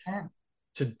hard Sure.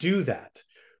 to do that.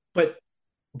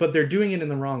 But they're doing it in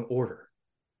the wrong order,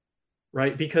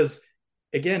 right? Because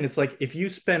again, it's like if you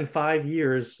spend 5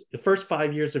 years, the first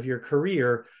 5 years of your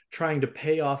career trying to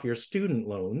pay off your student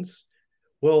loans,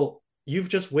 well, you've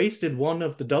just wasted one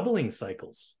of the doubling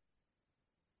cycles.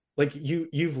 Like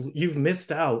you've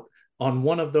missed out on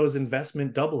one of those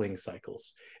investment doubling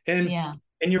cycles. And Yeah,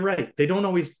 you're right. They don't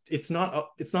always, it's not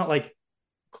like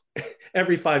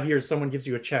every 5 years someone gives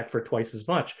you a check for twice as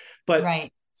much, but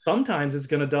right, sometimes it's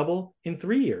going to double in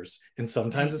 3 years and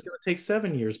sometimes right. it's going to take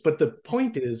 7 years. But the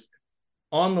point is,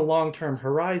 on the long-term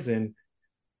horizon,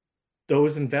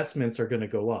 those investments are going to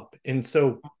go up. And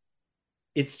so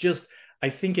it's just, I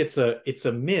think it's a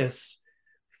miss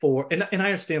for, and I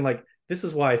understand, like this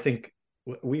is why I think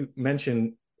we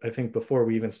mentioned, I think before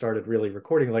we even started really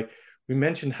recording, like we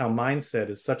mentioned how mindset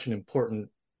is such an important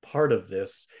part of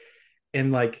this.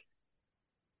 And like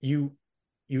you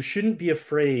you shouldn't be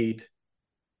afraid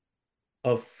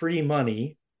of free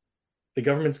money. The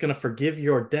government's going to forgive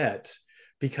your debt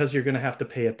because you're going to have to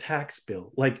pay a tax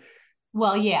bill. Like,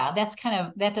 Well, yeah, that's kind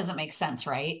of that doesn't make sense,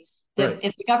 right? right,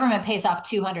 If the government pays off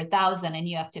 200,000 and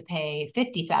you have to pay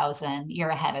 50,000, you're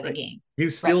ahead of the right. game. You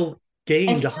Right. still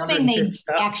gained Assuming they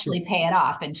 150,000. actually pay it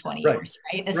off in 20 Right, years,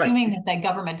 right? right, Assuming that the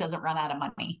government doesn't run out of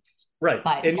money. right.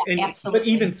 But yeah, But even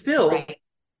absolutely. You're still, right.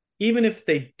 even if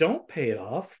they don't pay it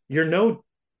off, you're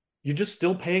just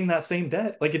still paying that same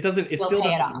debt. Like it They'll still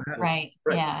pay it doesn't off. matter. Right.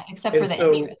 Right. Yeah. Except for And the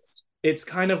so interest. it's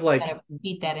kind of like, Got to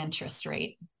beat that interest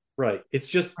rate. right. It's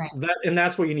just Right. that, and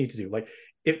that's what you need to do. Like,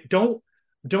 if don't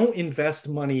invest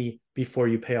money before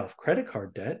you pay off credit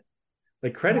card debt.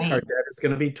 Like credit card Right. debt is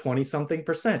going to be 20 something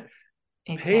percent.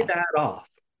 Pay Exactly. that off.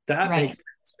 That Right. makes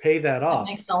sense. Pay that That off.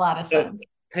 makes a lot of But sense.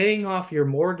 paying off your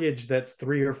mortgage that's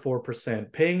 3 or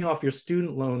 4%, paying off your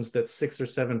student loans that's 6 or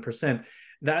 7%,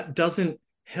 that doesn't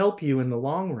help you in the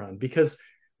long run. Because,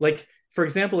 like, for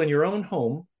example, in your own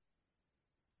home,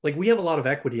 like we have a lot of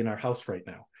equity in our house right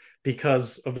now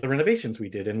because of the renovations we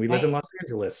did, and we live in Right. Los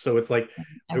Angeles, so it's like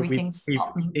Everything's we've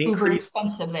uber increased,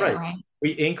 expensive there, right, right?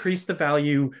 we increased the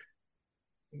value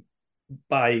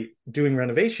by doing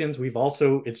renovations. We've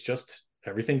also, it's just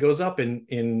everything goes up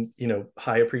in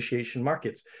high appreciation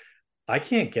markets. I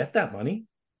can't get that money.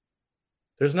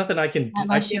 There's nothing I can do. I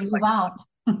Unless you can't, move like, out.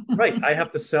 right, I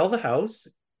have to sell the house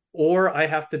or I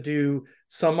have to do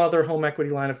some other home equity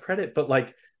line of credit. But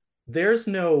like there's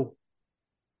no,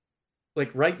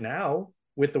 like right now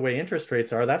with the way interest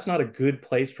rates are, that's not a good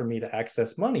place for me to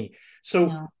access money. So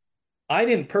No. I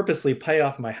didn't purposely pay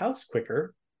off my house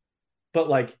quicker, but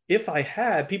like if I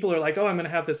had, people are like, oh, I'm going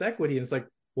to have this equity, and it's like,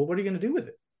 well, what are you going to do with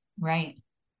it? Right.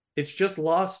 It's just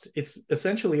lost. It's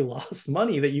essentially lost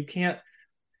money that you can't,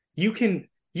 you can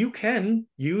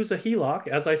use a HELOC.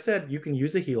 As I said, you can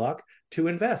use a HELOC to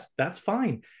invest. That's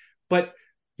fine. But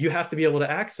you have to be able to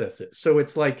access it. So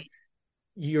it's like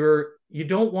you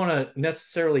don't want to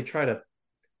necessarily try to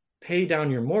pay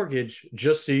down your mortgage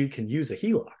just so you can use a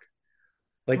HELOC.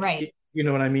 Like Right. you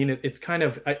know what I mean? It's kind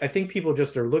of, I think people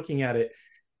just are looking at it.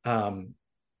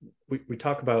 We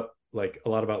talk about like a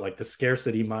lot about like the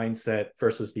scarcity mindset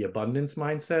versus the abundance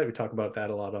mindset. We talk about that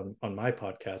a lot on my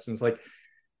podcast. And it's like,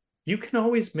 you can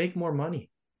always make more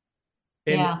money.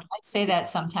 And Yeah. I say that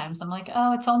sometimes. I'm like,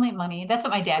 oh, it's only money. That's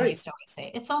what my dad right, used to always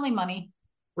say. It's only money.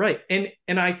 right.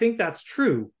 And I think that's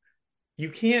true. You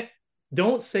can't,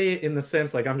 don't say it in the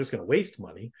sense like I'm just going to waste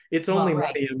money. It's only Well,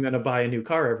 right. money. I'm going to buy a new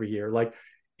car every year. Like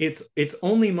it's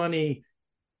only money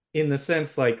in the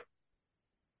sense like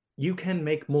you can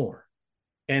make more.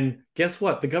 And guess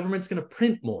what? The government's going to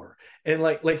print more. And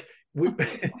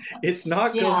it's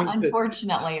not Yeah. going to,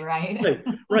 Unfortunately, right. right,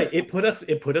 right. It put us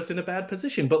in a bad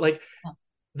position. But like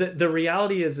the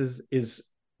reality is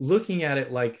looking at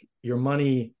it like your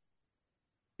money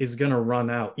is going to run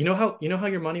out. You know how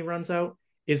your money runs out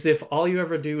is if all you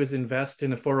ever do is invest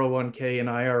in a 401k and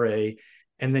IRA,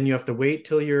 and then you have to wait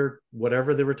till you're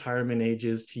whatever the retirement age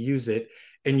is to use it,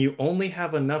 and you only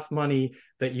have enough money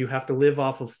that you have to live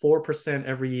off of 4%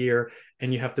 every year,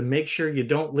 and you have to make sure you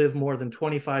don't live more than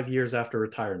 25 years after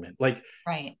retirement. Like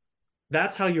Right.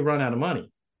 that's how you run out of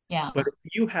money. Yeah. But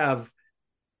if you have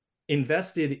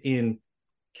invested in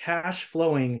cash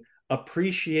flowing,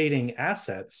 appreciating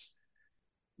assets,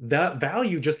 that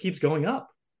value just keeps going up.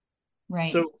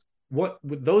 Right. So what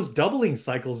those doubling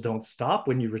cycles don't stop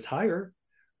when you retire,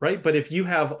 right? But if you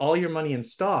have all your money in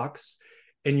stocks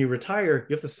and you retire,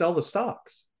 you have to sell the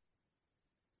stocks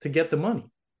to get the money.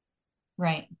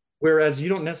 Right. Whereas you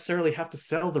don't necessarily have to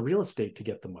sell the real estate to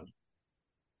get the money.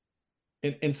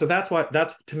 And so that's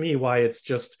to me why it's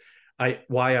just I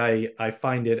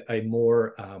find it a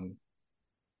more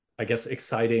I guess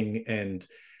exciting and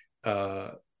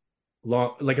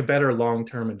like a better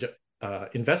long-term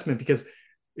investment, because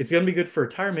it's going to be good for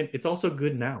retirement. It's also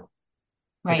good now.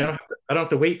 Like Right. I don't have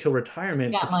to wait till You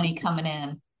retirement to got see money coming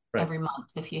in right. every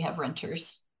month if you have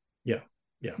renters. Yeah.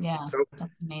 Yeah. Yeah. So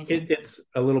That's amazing. it's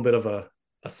a little bit of a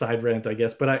side rant, I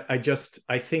guess, but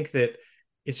I think that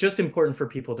it's just important for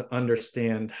people to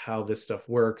understand how this stuff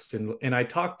works. And I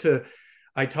talk to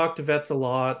vets a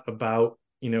lot about,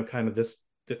 kind of this.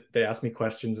 They ask me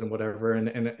questions and whatever,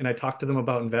 and I talk to them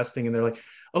about investing, and they're like,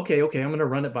 okay, I'm going to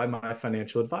run it by my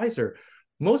financial advisor.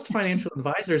 Most financial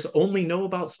advisors only know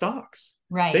about stocks.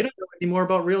 They Right. don't know any more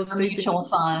about real Or estate than mutual you do.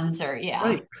 funds, or yeah.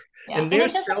 Right. Yeah. And And they're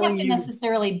it doesn't have selling to you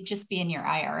necessarily just be in your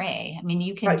IRA. I mean,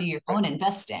 you can right. do your own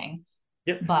investing,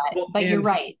 Yep. but Well, but you're and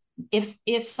right.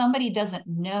 If somebody doesn't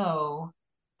know,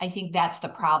 I think that's the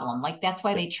problem. Like that's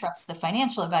why they trust the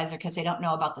financial advisor, because they don't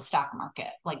know about the stock market.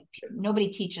 Like nobody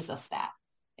teaches us that,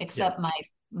 yeah. except my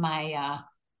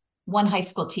one high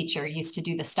school teacher used to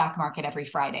do the stock market every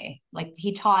Friday. Like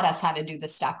he taught us how to do the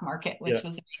stock market, Yeah. which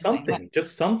was amazing.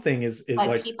 Just something is But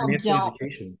like financial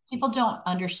education. people don't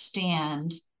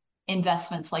understand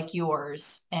investments like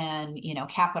yours and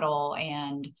capital,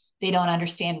 and they don't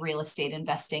understand real estate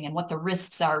investing and what the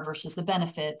risks are versus the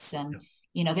benefits, and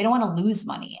Yeah. they don't want to lose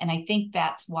money. And I think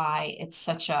that's why it's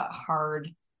such a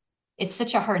hard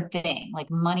thing. Like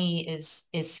money is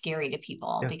scary to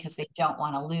people Yeah. because they don't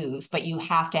want to lose, but you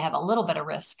have to have a little bit of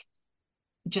risk,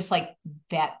 just like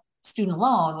that student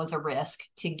loan was a risk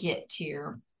to get to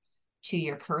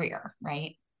your career,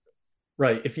 right?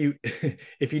 Right. If you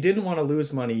if you didn't want to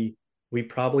lose money, we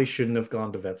probably shouldn't have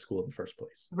gone to vet school in the first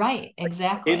place. Right, Like in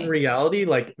exactly. reality,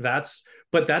 like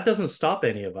but that doesn't stop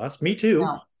any of us. Me too.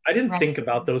 No, I didn't think right.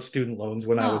 about those student loans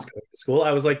when I was No, going to school.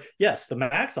 I was like, yes, the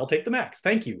max, I'll take the max.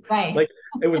 Thank you. right. Like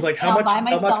it was like, And I'll buy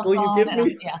my how much cell will you phone give and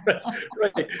me? yeah.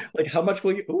 Right. Right. Like how much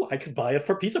will you, oh, I could buy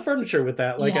a piece of furniture with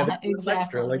that. Like, and Yeah, it's this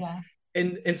extra. exactly. Like,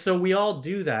 Yeah. and so we all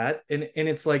do that. And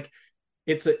it's like,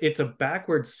 it's a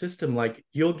backwards system. Like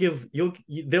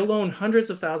they'll loan hundreds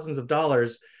of thousands of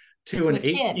dollars to To an a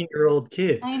kid. 18-year-old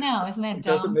kid. I know, isn't that It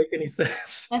doesn't dumb? make any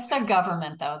sense. That's the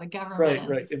government though. The Right, government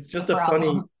right. is It's the just a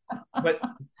funny, problem.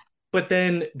 but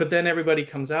then everybody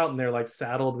comes out and they're like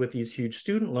saddled with these huge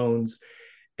student loans.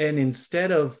 And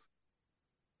instead of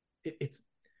it,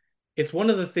 it's one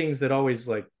of the things that always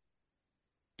like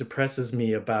depresses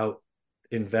me about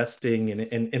investing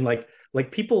and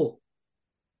like people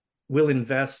will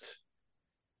invest.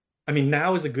 I mean,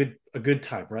 now is a good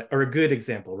time, right? Or a good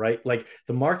example, right? Like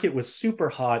the market was super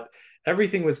hot,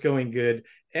 everything was going good.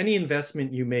 Any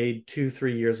investment you made 2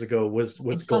 3 years ago was And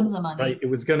tons gold, of right?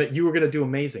 money. You were gonna do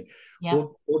amazing. Yep.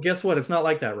 Well, guess what? It's not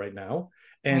like that right now.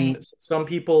 And Right. some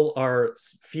people are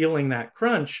feeling that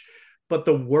crunch, but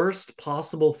the worst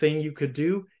possible thing you could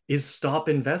do is stop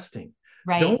investing.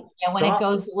 Right. Don't Yeah. When it stop,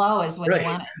 goes low is when you right?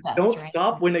 want to invest, Don't right?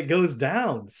 stop when it goes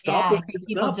down. Stop Yeah. when I it think goes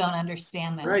people up. don't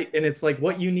understand that. Right. And it's like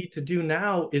what you need to do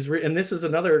now is, and this is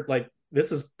another, like,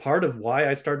 this is part of why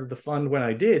I started the fund when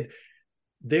I did.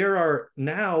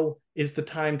 Now is the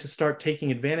time to start taking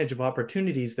advantage of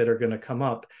opportunities that are going to come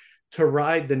up to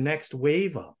ride the next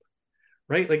wave up,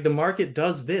 right? Like the market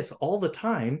does this all the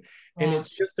time. And Yeah. it's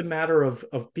just a matter of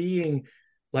being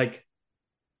like,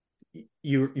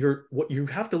 what you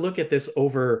have to look at this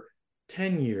over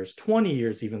 10 years, 20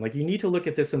 years, even. Like you need to look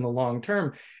at this in the long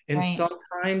term. And Right.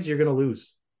 sometimes you're going to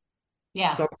lose.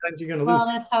 Yeah. Sometimes you're going to lose. Well,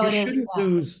 that's how You it is. shouldn't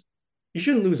lose. You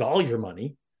shouldn't lose all your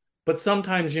money, but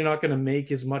sometimes you're not going to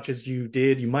make as much as you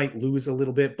did. You might lose a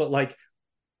little bit, but like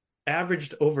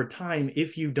averaged over time,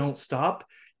 if you don't stop,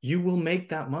 you will make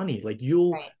that money. Like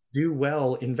you'll Right. do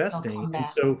well They'll investing. come And back.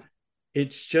 so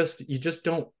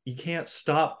you can't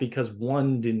stop because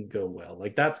one didn't go well.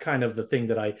 Like that's kind of the thing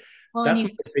Well, that's my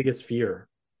biggest fear.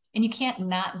 and you can't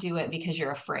not do it because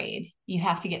you're afraid. You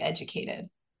have to get educated.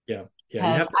 Yeah.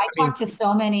 Yeah. You Because have to, I I mean, talk to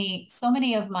so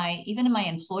many of my, even in my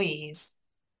employees,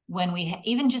 when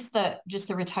even just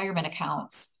the retirement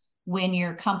accounts, when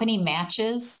your company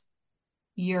matches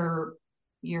your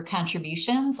your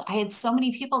contributions, I had so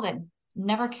many people that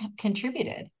never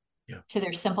contributed yeah. to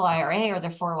their simple IRA or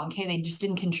their 401k. They just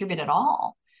didn't contribute at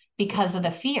all because of the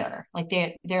fear. Like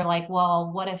they're like,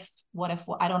 well, what if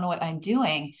I don't know what I'm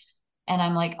doing? And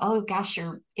I'm like, oh gosh,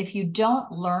 if you don't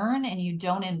learn and you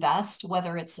don't invest,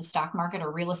 whether it's the stock market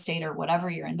or real estate or whatever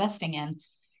you're investing in,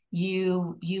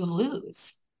 you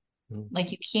lose. Mm.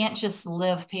 Like you can't just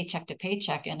live paycheck to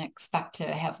paycheck and expect to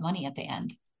have money at the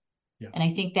end. Yeah. And I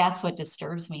think that's what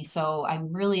disturbs me. So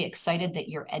I'm really excited that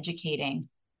you're educating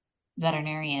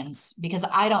veterinarians because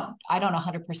I don't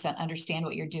 100% understand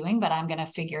what you're doing, but I'm going to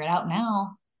figure it out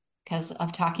now because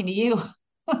of talking to you.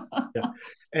 Yeah.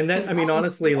 And that, Because I mean,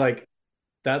 honestly, like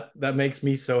that makes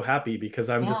me so happy because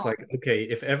I'm just yeah, like, okay,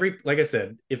 if every, like I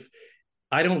said, if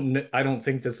I don't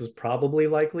think this is probably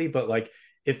likely, but like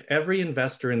if every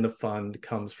investor in the fund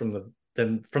comes from the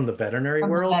veterinary from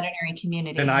the world, veterinary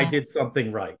community. then I Yeah, did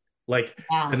something right. Like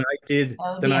yeah, that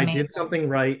would then be I did amazing. something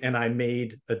right and I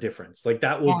made a difference. Like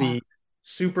that will Yeah, be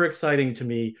super exciting to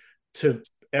me. To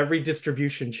every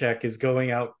distribution check is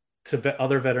going out to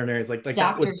other veterinarians. Like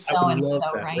that would Dr. I So would and love so,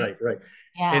 that. right? Right, right.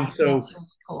 And Yeah, so that's really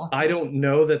cool. I don't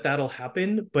know that that'll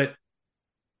happen, but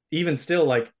even still,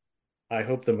 like I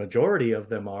hope the majority of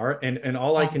them are. And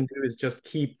all I Yeah. can do is just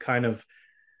keep kind of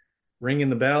ringing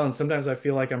the bell. And sometimes I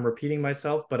feel like I'm repeating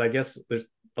myself, but I guess there's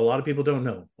a lot of people don't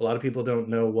know. A lot of people don't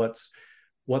know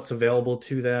what's available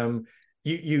to them.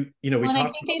 You know, we Well, and I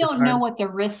talked think about they don't know retirement. what the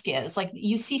risk is. Like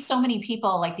you see so many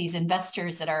people, like these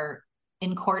investors that are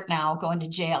in court now going to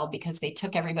jail because they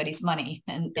took everybody's money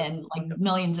Yeah, and like yeah,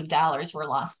 millions of dollars were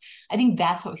lost. I think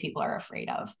that's what people are afraid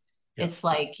of. yeah. It's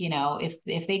like,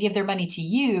 if they give their money to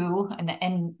you,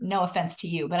 and no offense to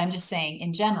you, but I'm just saying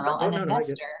in general, Oh an no, no, I get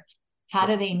investor, it. how Yeah.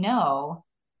 do they know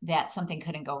that something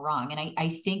couldn't go wrong? And I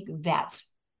think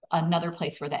that's another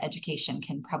place where the education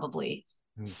can probably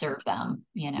Mm. serve them,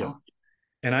 Yeah.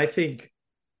 And I think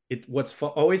what's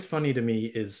always funny to me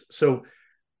is so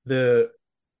the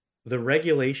the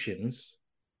regulations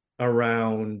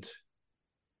around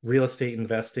real estate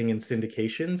investing and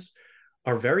syndications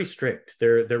are very strict.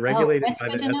 They're Oh, regulated that's by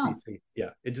good the to know. SEC.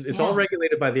 Yeah, it's all Yeah.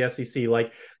 regulated by the SEC.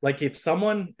 Like if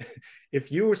someone,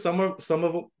 if you or some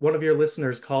of one of your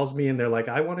listeners calls me and they're like,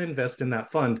 I want to invest in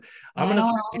that fund, I'm I gonna don't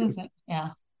send want to you lose it. Yeah.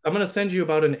 I'm gonna send you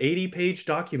about an 80-page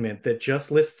document that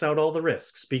just lists out all the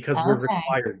risks because we're Okay.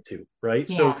 required to, right?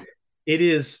 So Yeah. it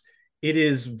is it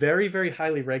is very, very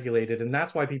highly regulated, and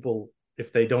that's why people,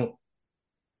 if they don't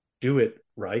do it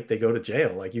right, they go to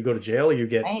jail. Like you go to jail, you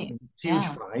get Right. huge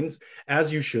Yeah. fines,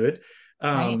 as you should.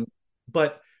 Right.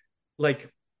 But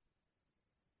like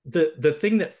the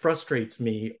thing that frustrates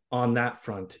me on that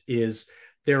front is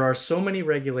there are so many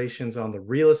regulations on the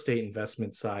real estate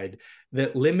investment side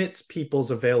that limits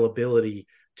people's availability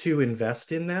to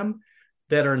invest in them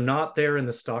that are not there in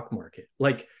the stock market.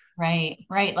 Like Right.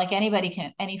 Right. Like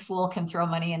any fool can throw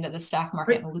money into the stock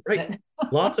market right, and lose right. it.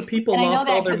 Lots of people And I know lost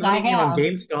all that their because I money on have.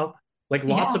 GameStop. Like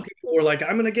lots Yeah. of people were like,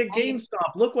 I'm going to get Right.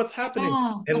 GameStop. Look what's happening.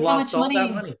 Yeah. And Look how lost much all that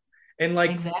money. money. And like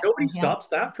nobody Exactly. Yep. stops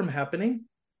that from happening.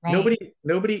 Right.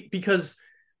 Nobody, because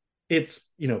it's,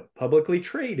 publicly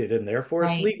traded and therefore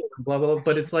it's Right. legal, blah, blah, blah.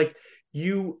 But Right. it's like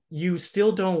you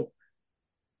still don't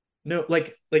know,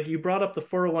 like you brought up the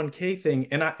 401k thing.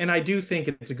 And I do think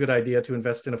it's a good idea to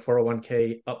invest in a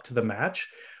 401k up to the match.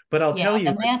 But I'll Yeah. tell you,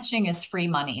 The matching is free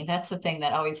money. That's the thing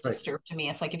that always right. disturbed me.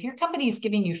 It's like if your company is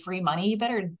giving you free money, you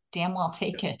better damn well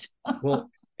take it. Well,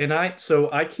 and I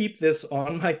keep this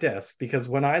on my desk because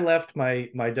when I left my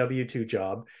W-2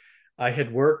 job, I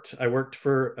worked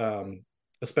for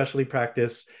a specialty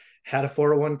practice, had a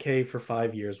 401k for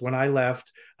 5 years. When I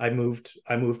left, I moved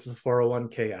the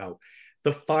 401k out.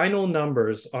 The final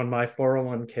numbers on my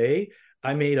 401k,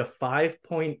 I made a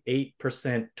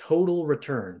 5.8% total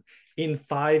return in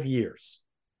 5 years.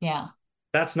 Yeah.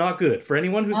 That's not good. For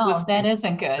anyone who's No, that listening,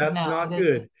 isn't good. that's No, it not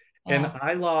isn't. good. And Yeah.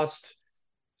 I lost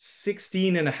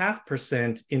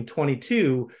 16.5% in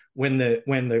 22 when the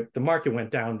market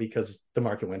went down because the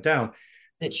market went down.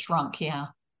 It shrunk. Yeah.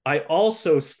 I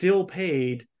also still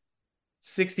paid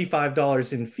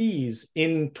 $65 in fees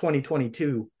in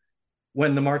 2022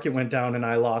 when the market went down and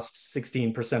I lost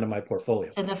 16% of my portfolio.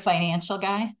 To the financial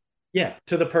guy. Yeah,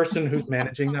 to the person who's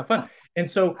managing that fund. And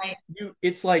so Right.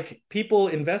 it's like people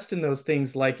invest in those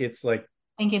things like it's like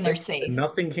Thinking they're safe and safe.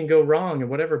 nothing can go wrong and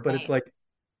whatever, but it's Right. like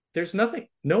there's nothing,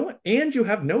 no one, and you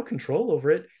have no control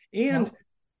over it. And Nope.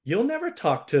 you'll never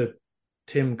talk to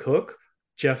Tim Cook,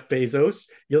 Jeff Bezos.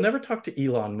 You'll never talk to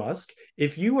Elon Musk.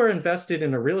 If you are invested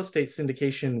in a real estate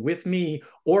syndication with me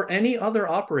or any other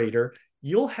operator,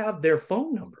 you'll have their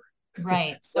phone number.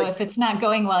 Right. So Like if it's not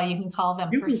going well, you can call them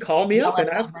you can personally call and me yell up at and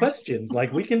ask them. Right. questions.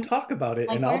 Like we can talk about it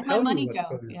Like, and I'll where'd my tell you money what's go?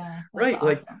 going on. Yeah, that's Right.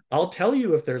 Like awesome. I'll tell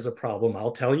you if there's a problem.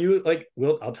 I'll tell you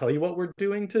I'll tell you what we're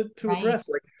doing to Right. address.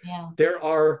 Like Yeah. there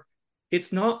are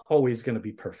it's not always going to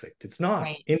be perfect. It's not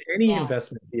Right. in any Yeah.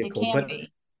 investment It vehicle, can't but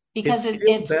be. because It's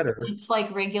still better. it's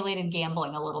like regulated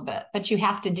gambling a little bit, but you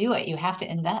have to do it. You have to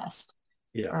invest,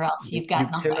 Yeah. or else you've You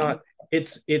got nothing. cannot,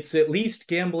 it's at least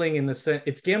gambling in the sense,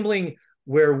 it's gambling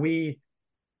where we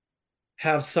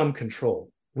have some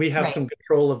control. We have Right. some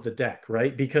control of the deck,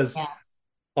 right? Because Yeah.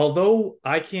 although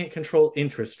I can't control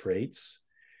interest rates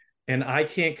and I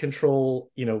can't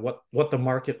control, what the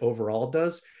market overall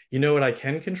does, you know what I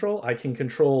can control? I can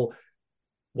control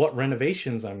what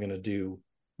renovations I'm going to do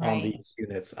on Right. these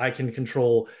units. I can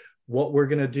control what we're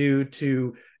going to do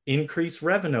to increase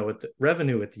revenue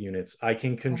at the units. I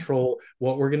can Right. control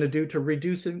what we're going to do to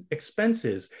reduce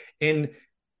expenses. And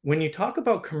when you talk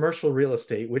about commercial real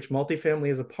estate, which multifamily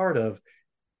is a part of,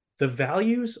 the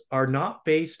values are not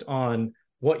based on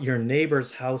what your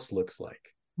neighbor's house looks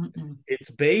like. Mm-mm. It's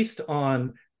based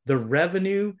on the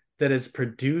revenue that is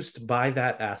produced by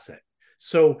that asset.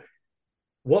 So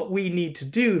what we need to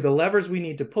do, the levers we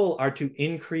need to pull are to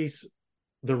increase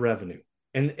the revenue.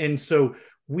 And so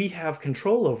we have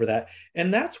control over that.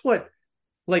 And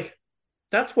like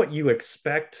that's what you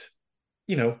expect,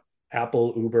 you know,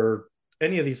 Apple, Uber,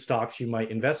 any of these stocks you might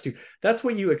invest to. That's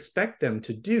what you expect them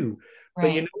to do.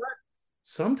 But you know Right. what?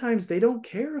 Sometimes they don't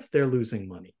care if they're losing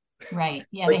money. Right.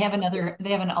 Yeah. Like They have an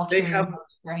they ulterior have motive,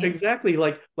 right? exactly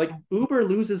like Uber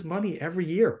loses money every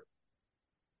year,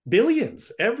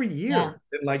 billions every Yeah. year.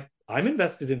 And like I'm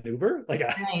invested in Uber, Right.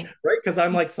 right? Because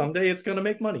I'm like, someday it's gonna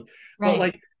make money. But Right.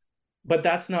 like, but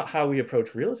that's not how we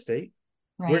approach real estate.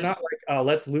 We're Right. not like,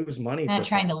 let's lose money Not for fun.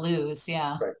 trying to lose.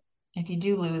 Yeah. Right. If you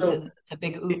do lose, So it's a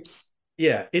big it, oops.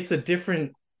 yeah, it's a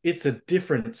different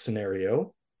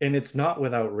scenario and it's not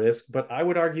without risk, but I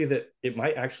would argue that it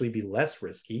might actually be less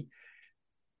risky.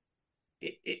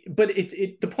 But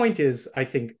the point is, I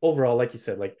think overall, like you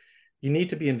said, like you need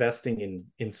to be investing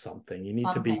in something. You need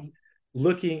to be Something.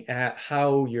 looking at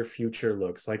how your future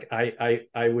looks. Like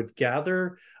I would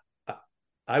gather,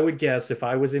 I would guess if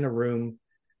I was in a room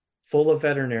full of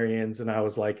veterinarians and I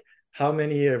was like, how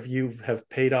many of you have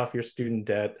paid off your student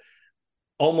debt?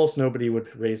 Almost nobody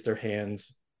would raise their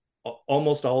hands.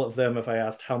 Almost all of them, if I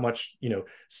asked how much,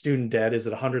 student debt, is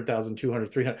it 100,000,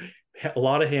 200, 300, a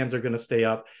lot of hands are going to stay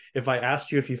up. If I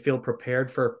asked you if you feel prepared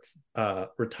for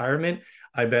retirement,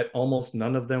 I bet almost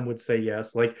none of them would say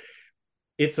yes. Like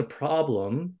it's a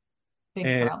problem. Big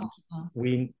And problem. Yeah.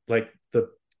 we like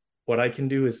what I can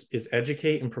do is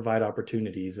educate and provide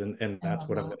opportunities. And I that's love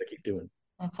what I'm that. going to keep doing.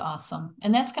 That's awesome.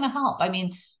 And that's going to help. I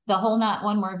mean, the whole Not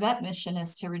One More Vet mission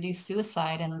is to reduce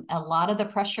suicide. And a lot of the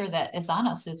pressure that is on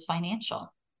us is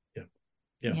financial. Yeah.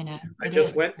 Yeah. You know, I it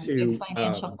just is. went It's a big to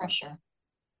financial pressure.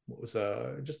 what was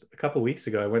just a couple of weeks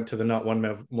ago. I went to the Not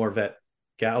One More Vet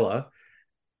Gala.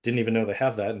 Didn't even know they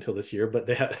have that until this year, but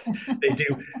they do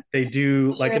they do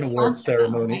You're like a an award sponsor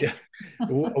now, ceremony,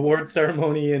 right? award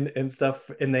ceremony and stuff.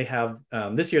 And they have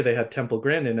this year they had Temple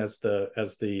Grandin as the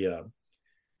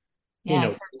Yeah, I've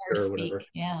keynote heard her speaker or speak. whatever.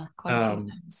 Yeah, quite a few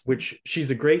times. Which she's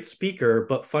a great speaker,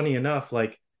 but funny enough,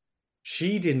 like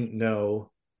she didn't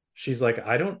know. She's like,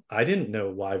 I didn't know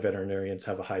why veterinarians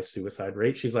have a high suicide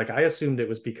rate. She's like, I assumed it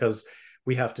was because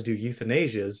we have to do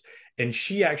euthanasias. And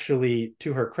she actually,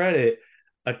 to her credit,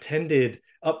 attended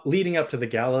up leading up to the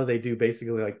gala. They do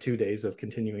basically like 2 days of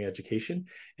continuing education.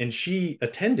 And she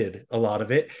attended a lot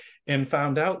of it and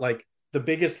found out like the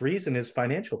biggest reason is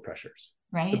financial pressures.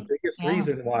 The Right? biggest Yeah.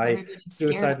 reason why Everybody's scared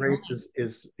of suicide rates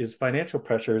money. is financial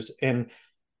pressures. And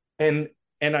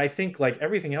and I think like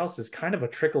everything else is kind of a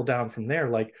trickle down from there.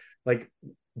 Like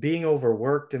being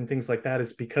overworked and things like that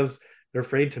is because they're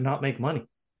afraid to not make money.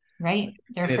 Right.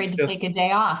 They're And it's afraid to just take a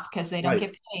day off because they don't right.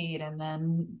 get paid. And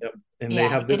then, Yep. And they yeah,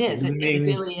 have it this is. It looming,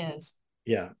 really is.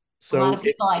 yeah. A lot So of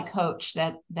people I coach,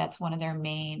 that's one of their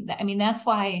I mean, that's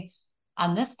why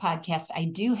on this podcast, I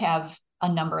do have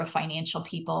a number of financial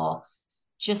people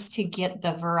just to get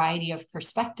the variety of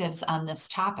perspectives on this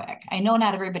topic. I know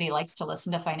not everybody likes to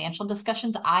listen to financial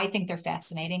discussions. I think they're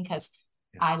fascinating because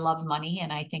yeah, I love money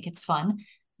and I think it's fun.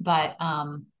 But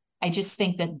I just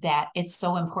think that it's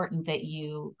so important that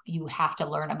you have to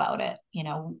learn about it,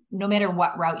 no matter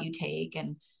what route you take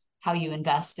and how you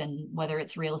invest in whether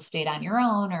it's real estate on your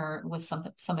own or with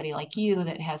somebody like you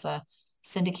that has a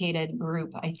syndicated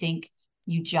group. I think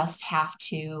you just have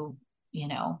to,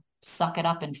 suck it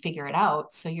up and figure it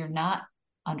out so you're not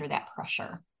under that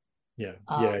pressure yeah,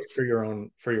 yeah, of for your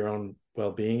own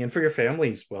well-being and for your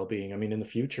family's well-being. I mean, in the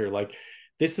future, like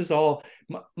this is all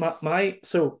my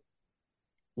so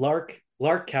Lark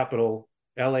Capital,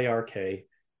 LARK.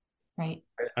 right.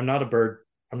 I'm not a bird.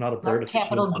 I'm not a bird Lark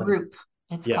Capital aficionado. Group,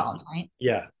 it's Yeah, called, right?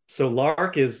 yeah. So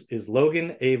Lark is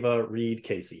Logan, Ava, Reed,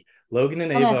 Casey. Logan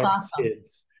and Oh, Ava that's are awesome.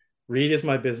 kids. Reed is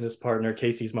my business partner.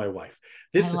 Casey's my wife. I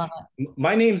This, love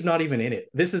my name's not even in it.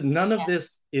 This is none of it.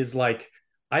 this is like,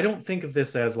 I don't think of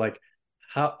this as like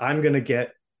how I'm going to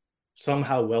get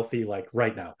somehow wealthy like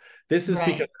right now. This is Right.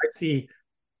 because I see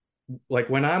like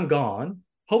when I'm gone,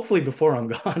 hopefully before I'm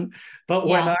gone, but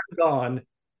when Yeah. I'm gone,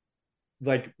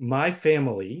 like my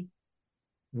family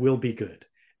will be good.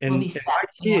 We'll be And set. my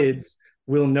Yeah. kids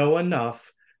will know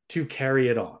enough to carry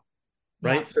it on. Yeah.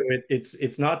 Right. So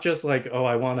it's not just like, oh,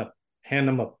 I want to hand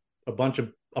them a bunch of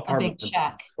A apartment big check.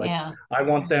 complex. Like Yeah. I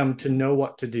want them to know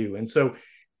what to do. And so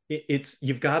it's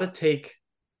you've got to take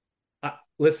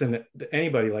listen,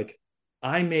 anybody, like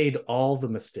I made all the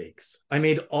mistakes. I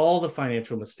made all the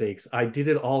financial mistakes. I did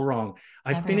it all wrong.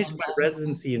 I finished Everyone my does.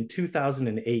 residency in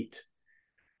 2008.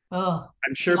 Oh,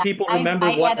 I'm sure yeah. people I, remember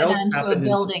I what added else on to a happened in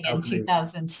building in 2008.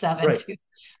 2007 Right. too.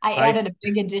 I I added a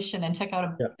big addition and took out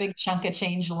a yeah. big chunk of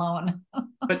change loan.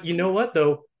 But you know what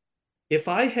though? If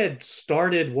I had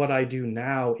started what I do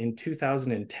now in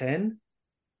 2010,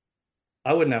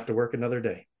 I wouldn't have to work another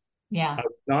day. I Yeah.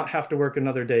 would not have to work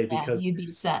another day Yeah. because You'd be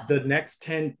set. the next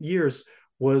 10 years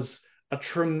was a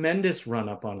tremendous run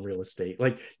up on real estate.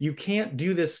 Like you can't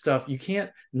do this stuff. You can't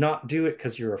not do it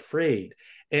because you're afraid.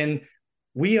 And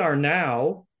we are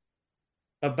now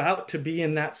about to be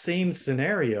in that same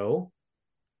scenario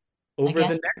over Again.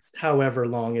 the next however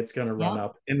long it's going to run Yep.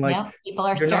 up. And like, Yep. People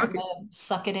are you're not starting to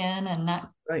suck it in and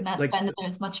right. not Like spend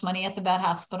as much money at the vet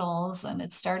hospitals, and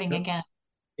it's starting again.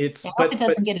 it's, I hope it but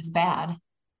doesn't get as bad.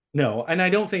 no, and I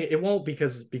don't think it won't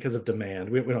because of demand.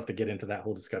 We don't have to get into that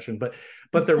whole discussion, but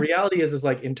the reality is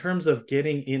like in terms of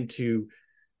getting into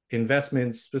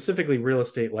investments, specifically real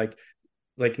estate, like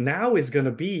now is going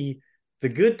to be the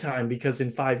good time because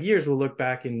in 5 years we'll look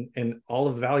back and all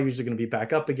of the values are going to be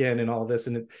back up again and all this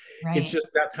and it's Right. just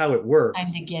that's how it Time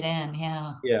works. to get in.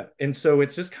 Yeah. Yeah, and so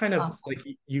it's just kind of like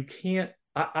Awesome. you can't.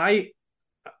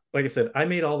 Like I said, I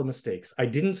made all the mistakes. I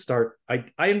didn't start.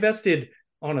 I invested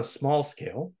on a small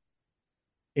scale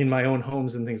in my own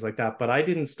homes and things like that. But I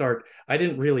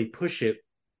didn't really push it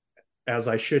as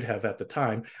I should have at the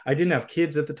time. I didn't have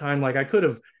kids at the time. Like I could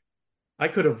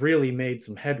have really made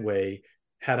some headway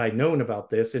had I known about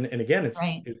this. And again,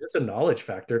 Right. it's just a knowledge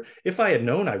factor. If I had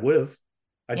known, I would have.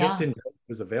 I just Yeah. didn't know it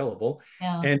was available.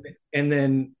 Yeah. And and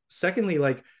then secondly,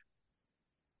 like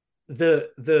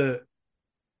the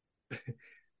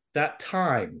that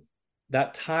time,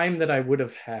 that time that I would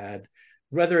have had,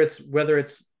 whether it's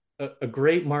a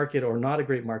great market or not a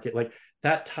great market, like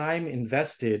that time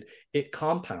invested, it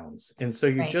compounds. And so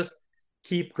you Right. just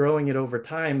keep growing it over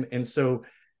time. And so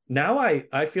now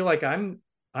I feel like I'm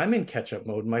in catch up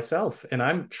mode myself. And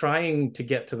I'm trying to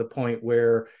get to the point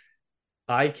where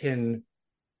I can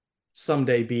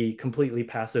someday be completely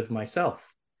passive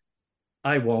myself.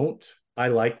 I won't. I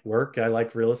like work. I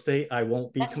like real estate. I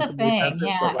won't be That's the completely thing. passive, but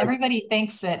Yeah. like Everybody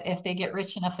thinks that if they get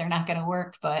rich enough, they're not going to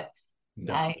work, but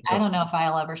no, I no. don't know if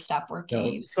I'll ever stop working No,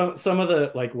 either. some of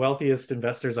the like wealthiest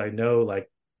investors I know, like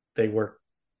they work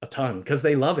a ton because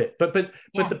they love it. But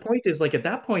Yeah. the point is like at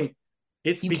that point,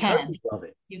 it's You because can. you love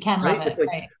it, You can love right? It's it.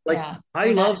 Right. like Yeah. I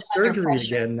You're not love under surgery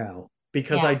pressure. again now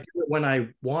because I Yeah. do it when I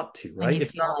want to, When right? you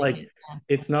It's feel not like like it. Yeah.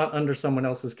 it's not under someone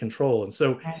else's control. And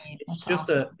so Right. it's That's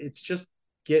just awesome. it's just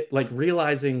get like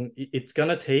realizing it's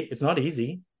not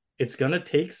easy. It's gonna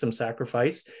take some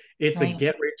sacrifice. It's a Right.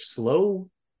 get rich slow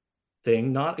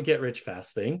thing, not a get rich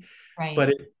fast thing. But Right.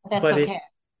 it, That's but it, okay.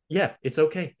 yeah, it's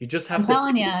okay. You just I'm have to.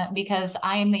 telling you, because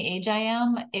I'm the age I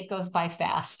am, it goes by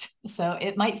fast. So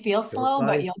it might feel It goes slow, but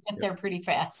by. you'll get there pretty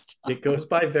fast. It goes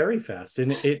by very fast,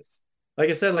 and it's like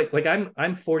I said, like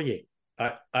I'm 48.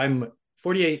 I'm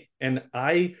 48, and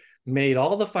I made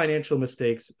all the financial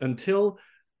mistakes until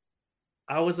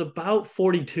I was about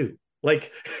 42.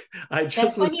 Like I just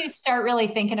That's was when you start really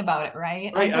thinking about it,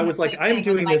 right? I right. I did the was like, same I'm thing with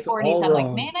doing my this 40s. all I'm like,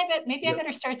 wrong. man, I bet maybe I Yeah.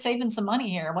 better start saving some money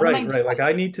here. What am I Right, doing? right. Like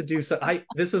I need to do so.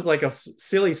 This is like a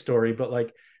silly story, but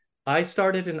like I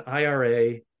started an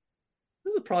IRA.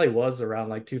 This probably was around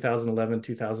like 2011,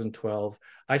 2012.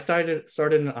 I started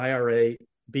an IRA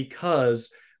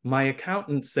because my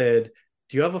accountant said,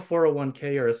 "Do you have a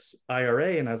 401k or a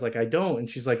IRA?" And I was like, "I don't." And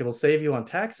she's like, "It'll save you on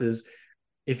taxes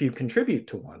if you contribute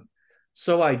to one."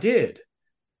 So I did.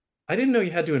 I didn't know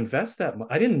you had to invest that much.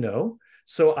 I didn't know.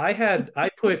 So I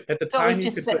put at the So it was time you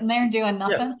just could put sitting there doing yes.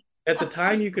 nothing. At the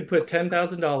time, you could put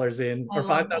 $10,000 in I or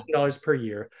love that. $5,000 per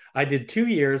year. I did 2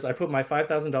 years. I put my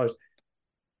 $5,000.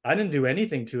 I didn't do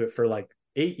anything to it for like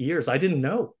 8 years. I didn't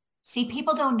know. See,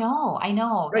 people don't know. I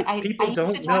know. Right. I People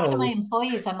used to don't talk to my know.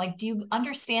 employees. I'm like, do you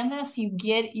understand this? You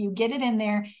get it in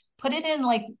there, put it in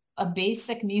like a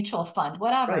basic mutual fund, Right.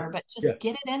 whatever, but Yeah. just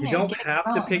get it in You there and don't get it have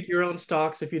to growing. pick your own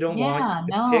stocks if you don't want. Yeah,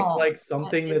 You can pick no. like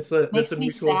something It that's a makes me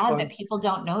mutual sad that fund. people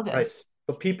don't know Right. this.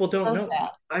 But people don't So know. sad.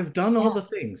 I've done all Yeah. the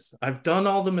things. I've done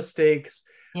all the mistakes.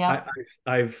 Yep.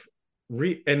 I've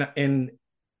re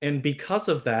and because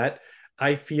of that,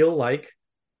 I feel like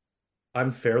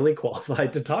I'm fairly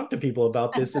qualified to talk to people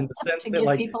about this in the sense To that give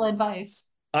like people advice.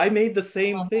 I made the I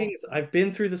same love it. things. I've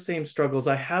been through the same struggles.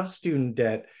 I have student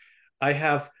debt. I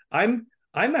have I'm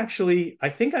actually I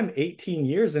think I'm 18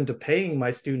 years into paying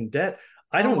my student debt.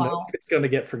 I Oh, don't know if wow. it's going to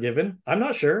get forgiven. I'm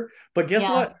not sure. But guess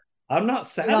Yeah. what? I'm not You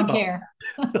sad don't about care.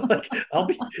 it. Like I'll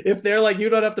be if they're like you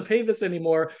don't have to pay this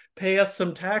anymore, pay us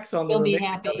some tax on the You'll be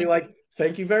remaining. I'll be happy. like,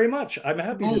 "Thank you very much. I'm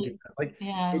happy to do Right. that." Like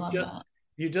Yeah, I it love that. just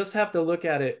you just have to look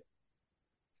at it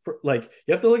like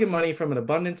you have to look at money from an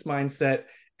abundance mindset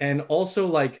and also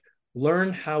like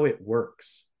learn how it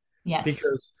works Yes.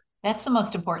 because That's the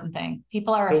most important thing.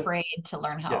 People are so afraid to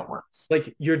learn how yeah it works.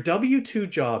 like your W2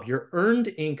 job, your earned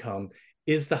income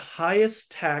is the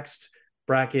highest tax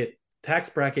bracket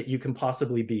you can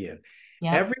possibly be in.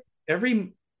 Yep.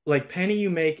 Every like penny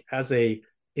you make as a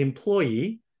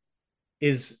employee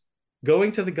is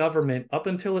going to the government up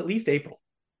until at least April,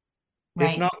 if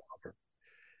Right. not longer.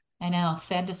 I know.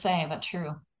 Sad to say, but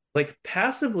true. Like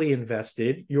passively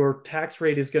invested, your tax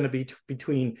rate is going to be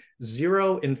between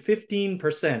 0 and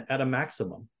 15% at a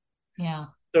maximum. Yeah.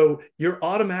 So you're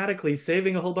automatically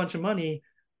saving a whole bunch of money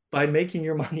by making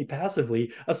your money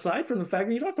passively, aside from the fact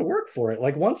that you don't have to work for it.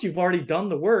 Like once you've already done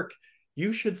the work,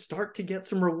 you should start to get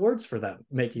some rewards for that,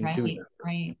 doing Right. that.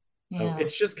 Right. So Yeah.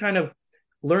 it's just kind of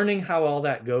learning how all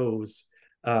that goes,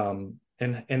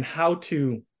 and how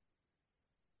to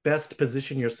best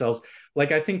position yourselves.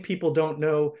 Like I think people don't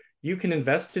know you can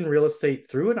invest in real estate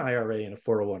through an IRA and a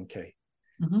 401k.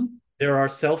 Hmm. There are Yeah.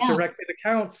 self-directed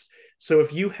accounts. So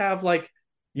if you have like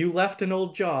you left an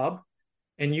old job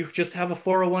and you just have a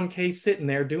 401k sitting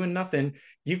there doing nothing,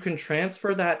 you can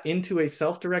transfer that into a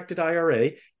self-directed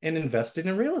IRA and invest it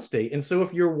in real estate. And so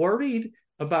if you're worried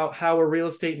about how a real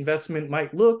estate investment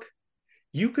might look,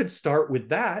 you could start with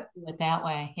that Do it that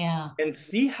way. Yeah. and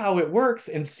see how it works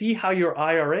and see how your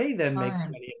IRA then makes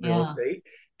Learn. money in real Yeah. estate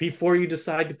before you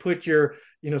decide to put your,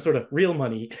 sort of real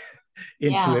money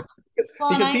into Yeah. it. Because, Well,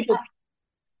 and because people,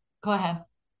 go ahead.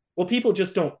 well, people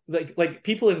just don't like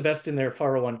people invest in their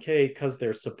 401k because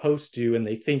they're supposed to, and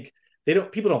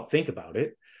people don't think about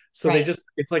it. So Right.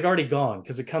 it's like already gone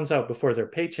because it comes out before their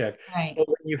paycheck. Right. But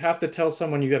when you have to tell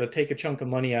someone you got to take a chunk of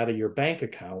money out of your bank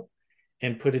account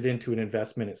and put it into an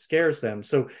investment, it scares them.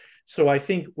 So I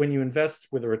think when you invest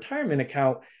with a retirement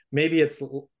account, maybe it's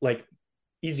like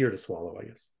easier to swallow, I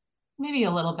guess. Maybe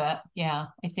a little bit. Yeah,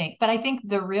 I think. But I think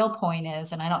the real point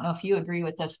is, and I don't know if you agree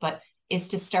with this, but is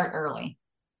to start early.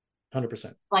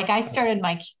 100%. Like I started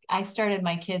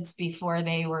my kids before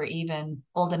they were even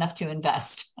old enough to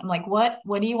invest. I'm like, what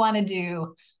do you want to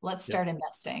do? Let's Yeah. start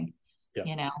investing,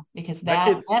 Yeah. because My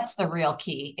kids, that's the real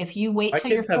key. If you wait my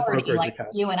till you're kids have 40, brokerage like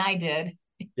you accounts. and I did,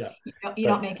 Yeah. you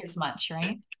don't Right. make as much,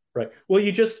 right? Right. Well,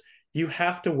 you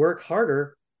have to work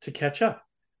harder to catch up,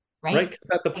 right? Right. Because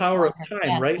that's the It's power of longer. time,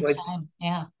 Yeah, it's right? the time.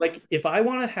 Yeah. Like if I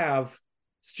want to have,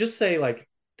 just say like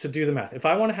to do the math, if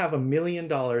I want to have $1 million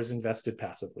invested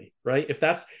passively, right? If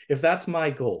that's my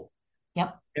goal,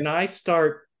 Yep. and I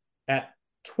start at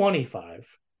 25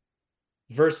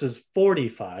 versus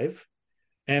 45,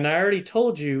 and I already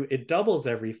told you it doubles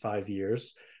every 5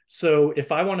 years. So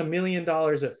if I want $1 million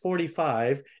at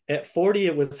 45, at 40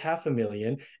 it was half a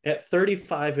million, at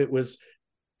 35 it was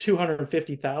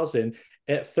 250,000,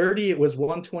 at 30 it was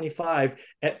 125,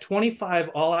 at 25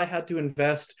 all I had to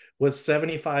invest was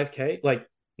 75k, like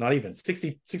not even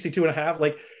 60, 62 and a half.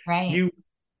 Like Right. you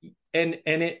and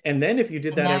then if you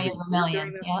did And that now you every have a year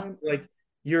during million. that Yep. time, like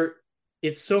you're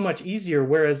it's so much easier.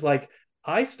 Whereas like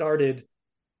I started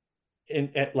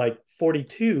at like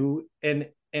 42, and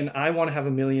I want to have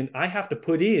a million, I have to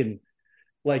put in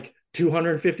like After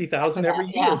 250,000 that. every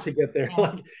year Yeah. to get there. Yeah.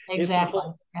 Like it's a Exactly.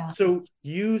 whole Yeah. so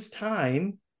use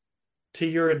time to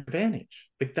your advantage.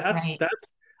 Like Right.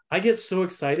 that's I get so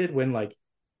excited when like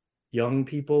young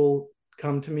people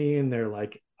come to me and they're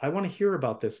like, I want to hear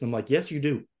about this. And I'm like, yes, you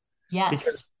do. Yes,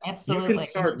 Because you can absolutely. You need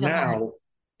start to learn now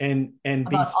and be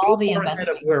about so all the far ahead of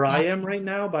investings. where I Yep. am right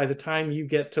now. By the time you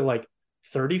get to like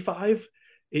 35,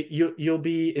 you'll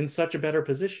be in such a better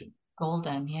position.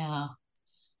 Golden. Yeah.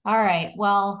 All right.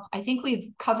 Well, I think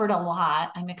we've covered a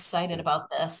lot. I'm excited Yeah. about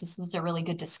this. This was a really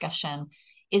good discussion.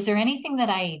 Is there anything that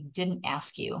I didn't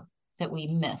ask you that we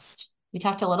missed? We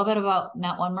talked a little bit about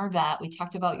Not One More Vet. We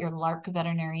talked about your Lark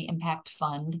Veterinary Impact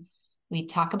Fund. We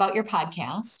talk about your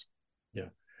podcast. Yeah.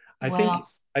 I What think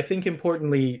else? I think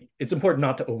importantly, it's important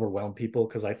not to overwhelm people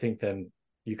because I think then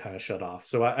you kind of shut off.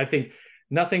 So I think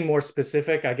nothing more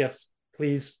specific. I guess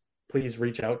please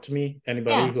reach out to me.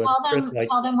 Anybody Yeah, who has interest, like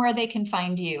tell them where they can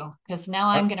find you because now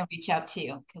uh, I'm going to reach out to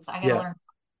you because I got to yeah. learn.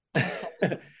 I'm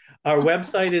excited. Our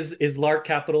website is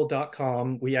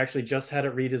larkcapital.com. We actually just had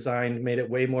it redesigned, made it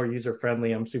way more user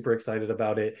friendly. I'm super excited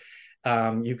about it.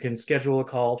 You can schedule a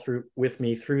call through with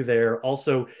me through there.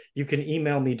 Also, you can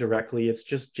email me directly. It's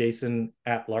just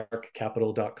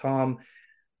jason@larkcapital.com.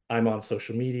 I'm on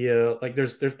social media. Like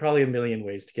there's probably a million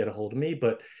ways to get a hold of me,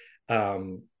 but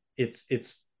um, No it's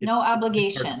hard to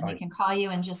obligation. They find. can call you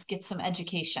and just get some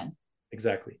education.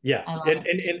 Exactly. Yeah. I love And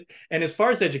it. as far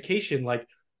as education, like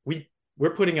we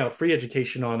we're putting out free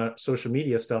education on social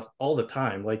media stuff all the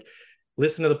time. Like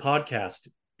listen to the podcast.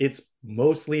 It's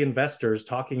mostly investors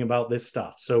talking about this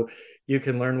stuff. So you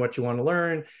can learn what you want to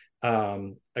learn.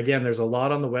 Again, there's a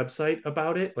lot on the website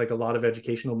about it, like a lot of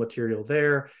educational material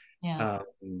there. Yeah.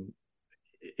 Um,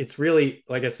 it's really,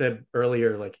 like I said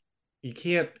earlier, like you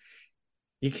can't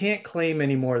you can't claim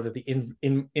anymore that the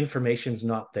information's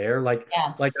not there. Like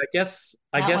Yes. I Not when guess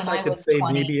I I could was say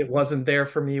 20. maybe it wasn't there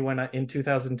for me when I in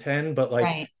 2010, but like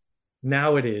Right.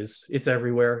 now it is. It's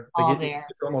everywhere. Like All there.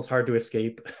 it's almost hard to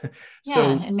escape. Yeah. So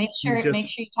And you make just sure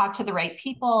you talk to the right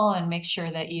people and make sure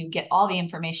that you get all the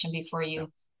information before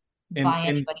you buy and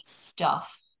anybody's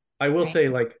stuff. I will Right. say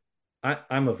like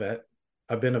I'm a vet.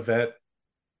 I've been a vet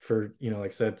for, like I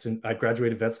said, since I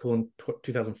graduated vet school in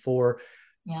 2004.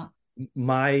 Yeah.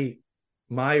 My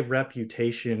my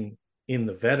reputation in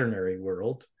the veterinary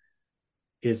world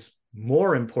is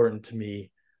more important to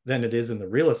me than it is in the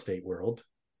real estate world.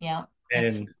 Yeah.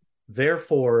 And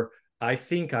therefore, I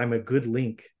think I'm a good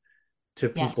link to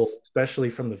people, Yes. especially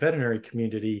from the veterinary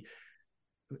community,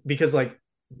 because like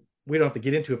we don't have to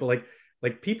get into it, but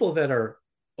like people that are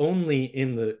only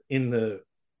in the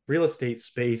real estate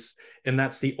space and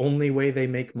that's the only way they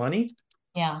make money,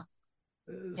 Yeah.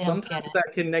 They don't get sometimes it.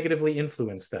 that can negatively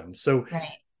influence them. So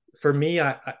Right. for me,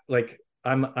 I like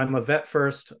I'm a vet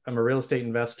first, I'm a real estate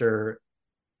investor,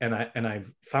 and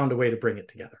I've found a way to bring it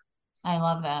together. I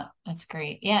love that. That's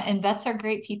great. Yeah, and vets are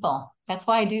great people. That's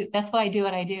why I do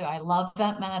what I do. I love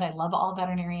vet med. I love all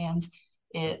veterinarians.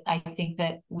 I think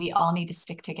that we all need to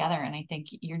stick together, and I think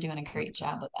you're doing a great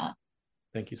job with that.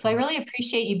 Thank you So so I much. really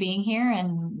appreciate you being here,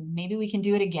 and maybe we can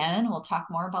do it again. We'll talk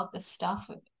more about this stuff.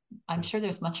 I'm Yeah, sure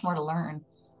there's much more to learn,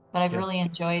 but I've yeah. really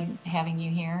enjoyed having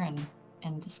you here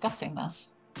and discussing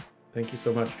this. Thank you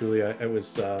so much, Julia. I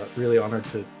was really honored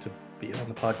to be on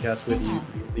the podcast with Yeah,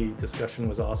 you. The discussion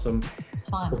was awesome. it's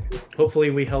fun. Hopefully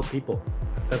we help people.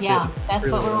 That's it. Yeah,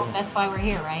 Really what I want. that's why we're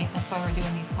here, right? That's why we're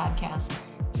doing these podcasts.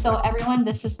 So everyone,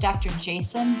 this is Dr.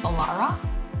 Jason Balara,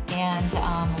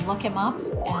 and look him up,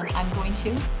 and I'm going to,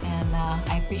 and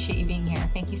I appreciate you being here.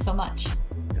 Thank you so much.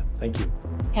 Yeah, thank you.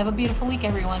 Have a beautiful week,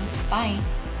 everyone. Bye.